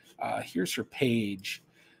 Here's her page.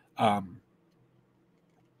 I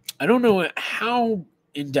don't know how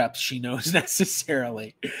in depth she knows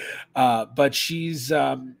necessarily, but she's,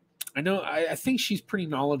 I think she's pretty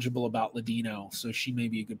knowledgeable about Ladino, so she may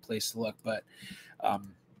be a good place to look. But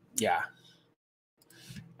yeah.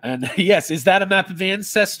 And yes, is that a map of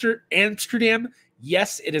Amsterdam?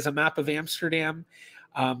 Yes, it is a map of Amsterdam.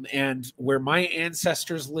 And where my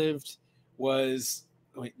ancestors lived was,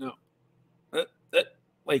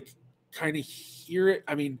 like kind of here.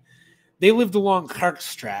 I mean, they lived along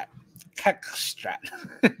Kerkstraat,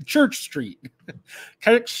 Church Street,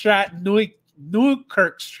 Kerkstraat, New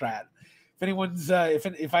Kerkstraat. If anyone's,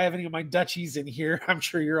 if I have any of my Dutchies in here, I'm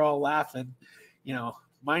sure you're all laughing.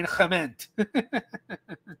 Mein Gement.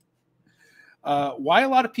 Why a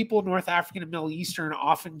lot of people North African and Middle Eastern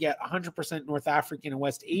often get 100% North African and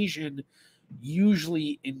West Asian,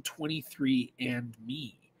 usually in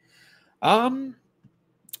 23andMe.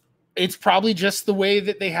 It's probably just the way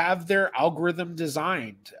that they have their algorithm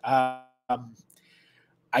designed. I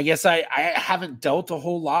guess I haven't dealt a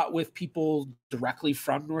whole lot with people directly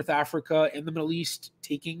from North Africa and the Middle East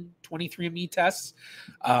taking 23andMe tests.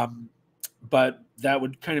 But that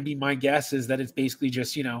would kind of be my guess, is that it's basically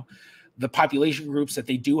just, the population groups that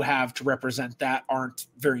they do have to represent that aren't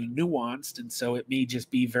very nuanced. And so it may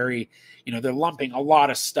just be very, they're lumping a lot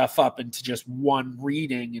of stuff up into just one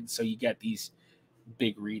reading. And so you get these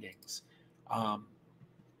big readings.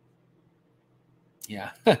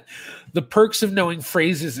 Yeah. The perks of knowing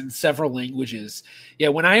phrases in several languages. Yeah.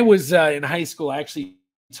 When I was in high school, I actually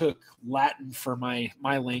took Latin for my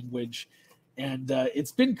language. And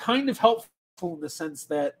it's been kind of helpful in the sense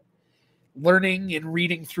that learning and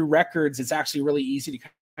reading through records, it's actually really easy to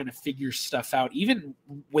kind of figure stuff out. Even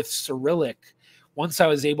with Cyrillic, once I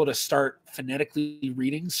was able to start phonetically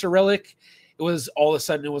reading Cyrillic, it was all of a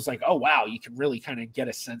sudden, it was like, oh, wow, you can really kind of get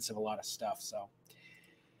a sense of a lot of stuff. So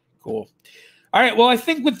cool. All right. Well, I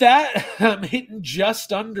think with that, I'm hitting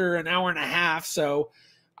just under an hour and a half. So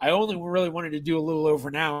I only really wanted to do a little over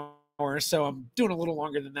an hour. So I'm doing a little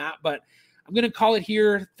longer than that, but I'm going to call it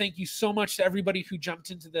here. Thank you so much to everybody who jumped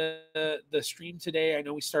into the stream today. I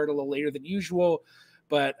know we started a little later than usual,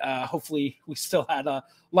 but hopefully we still had a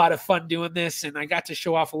lot of fun doing this. And I got to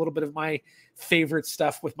show off a little bit of my favorite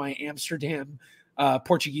stuff with my Amsterdam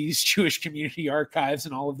Portuguese Jewish community archives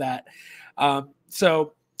and all of that.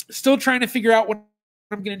 So still trying to figure out what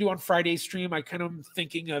I'm going to do on Friday's stream. I kind of am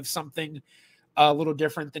thinking of something a little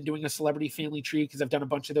different than doing a celebrity family tree, because I've done a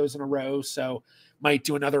bunch of those in a row. So might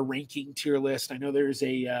do another ranking tier list. I know there's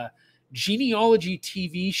a genealogy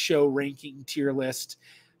TV show ranking tier list,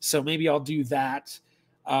 so maybe I'll do that.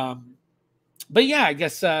 But yeah, I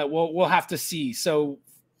guess we'll have to see. So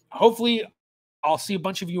hopefully I'll see a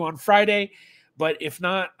bunch of you on Friday. But if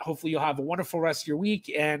not, hopefully you'll have a wonderful rest of your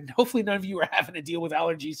week. And hopefully none of you are having to deal with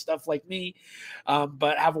allergy stuff like me.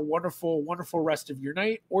 But have a wonderful, wonderful rest of your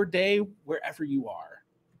night or day, wherever you are.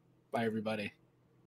 Bye, everybody.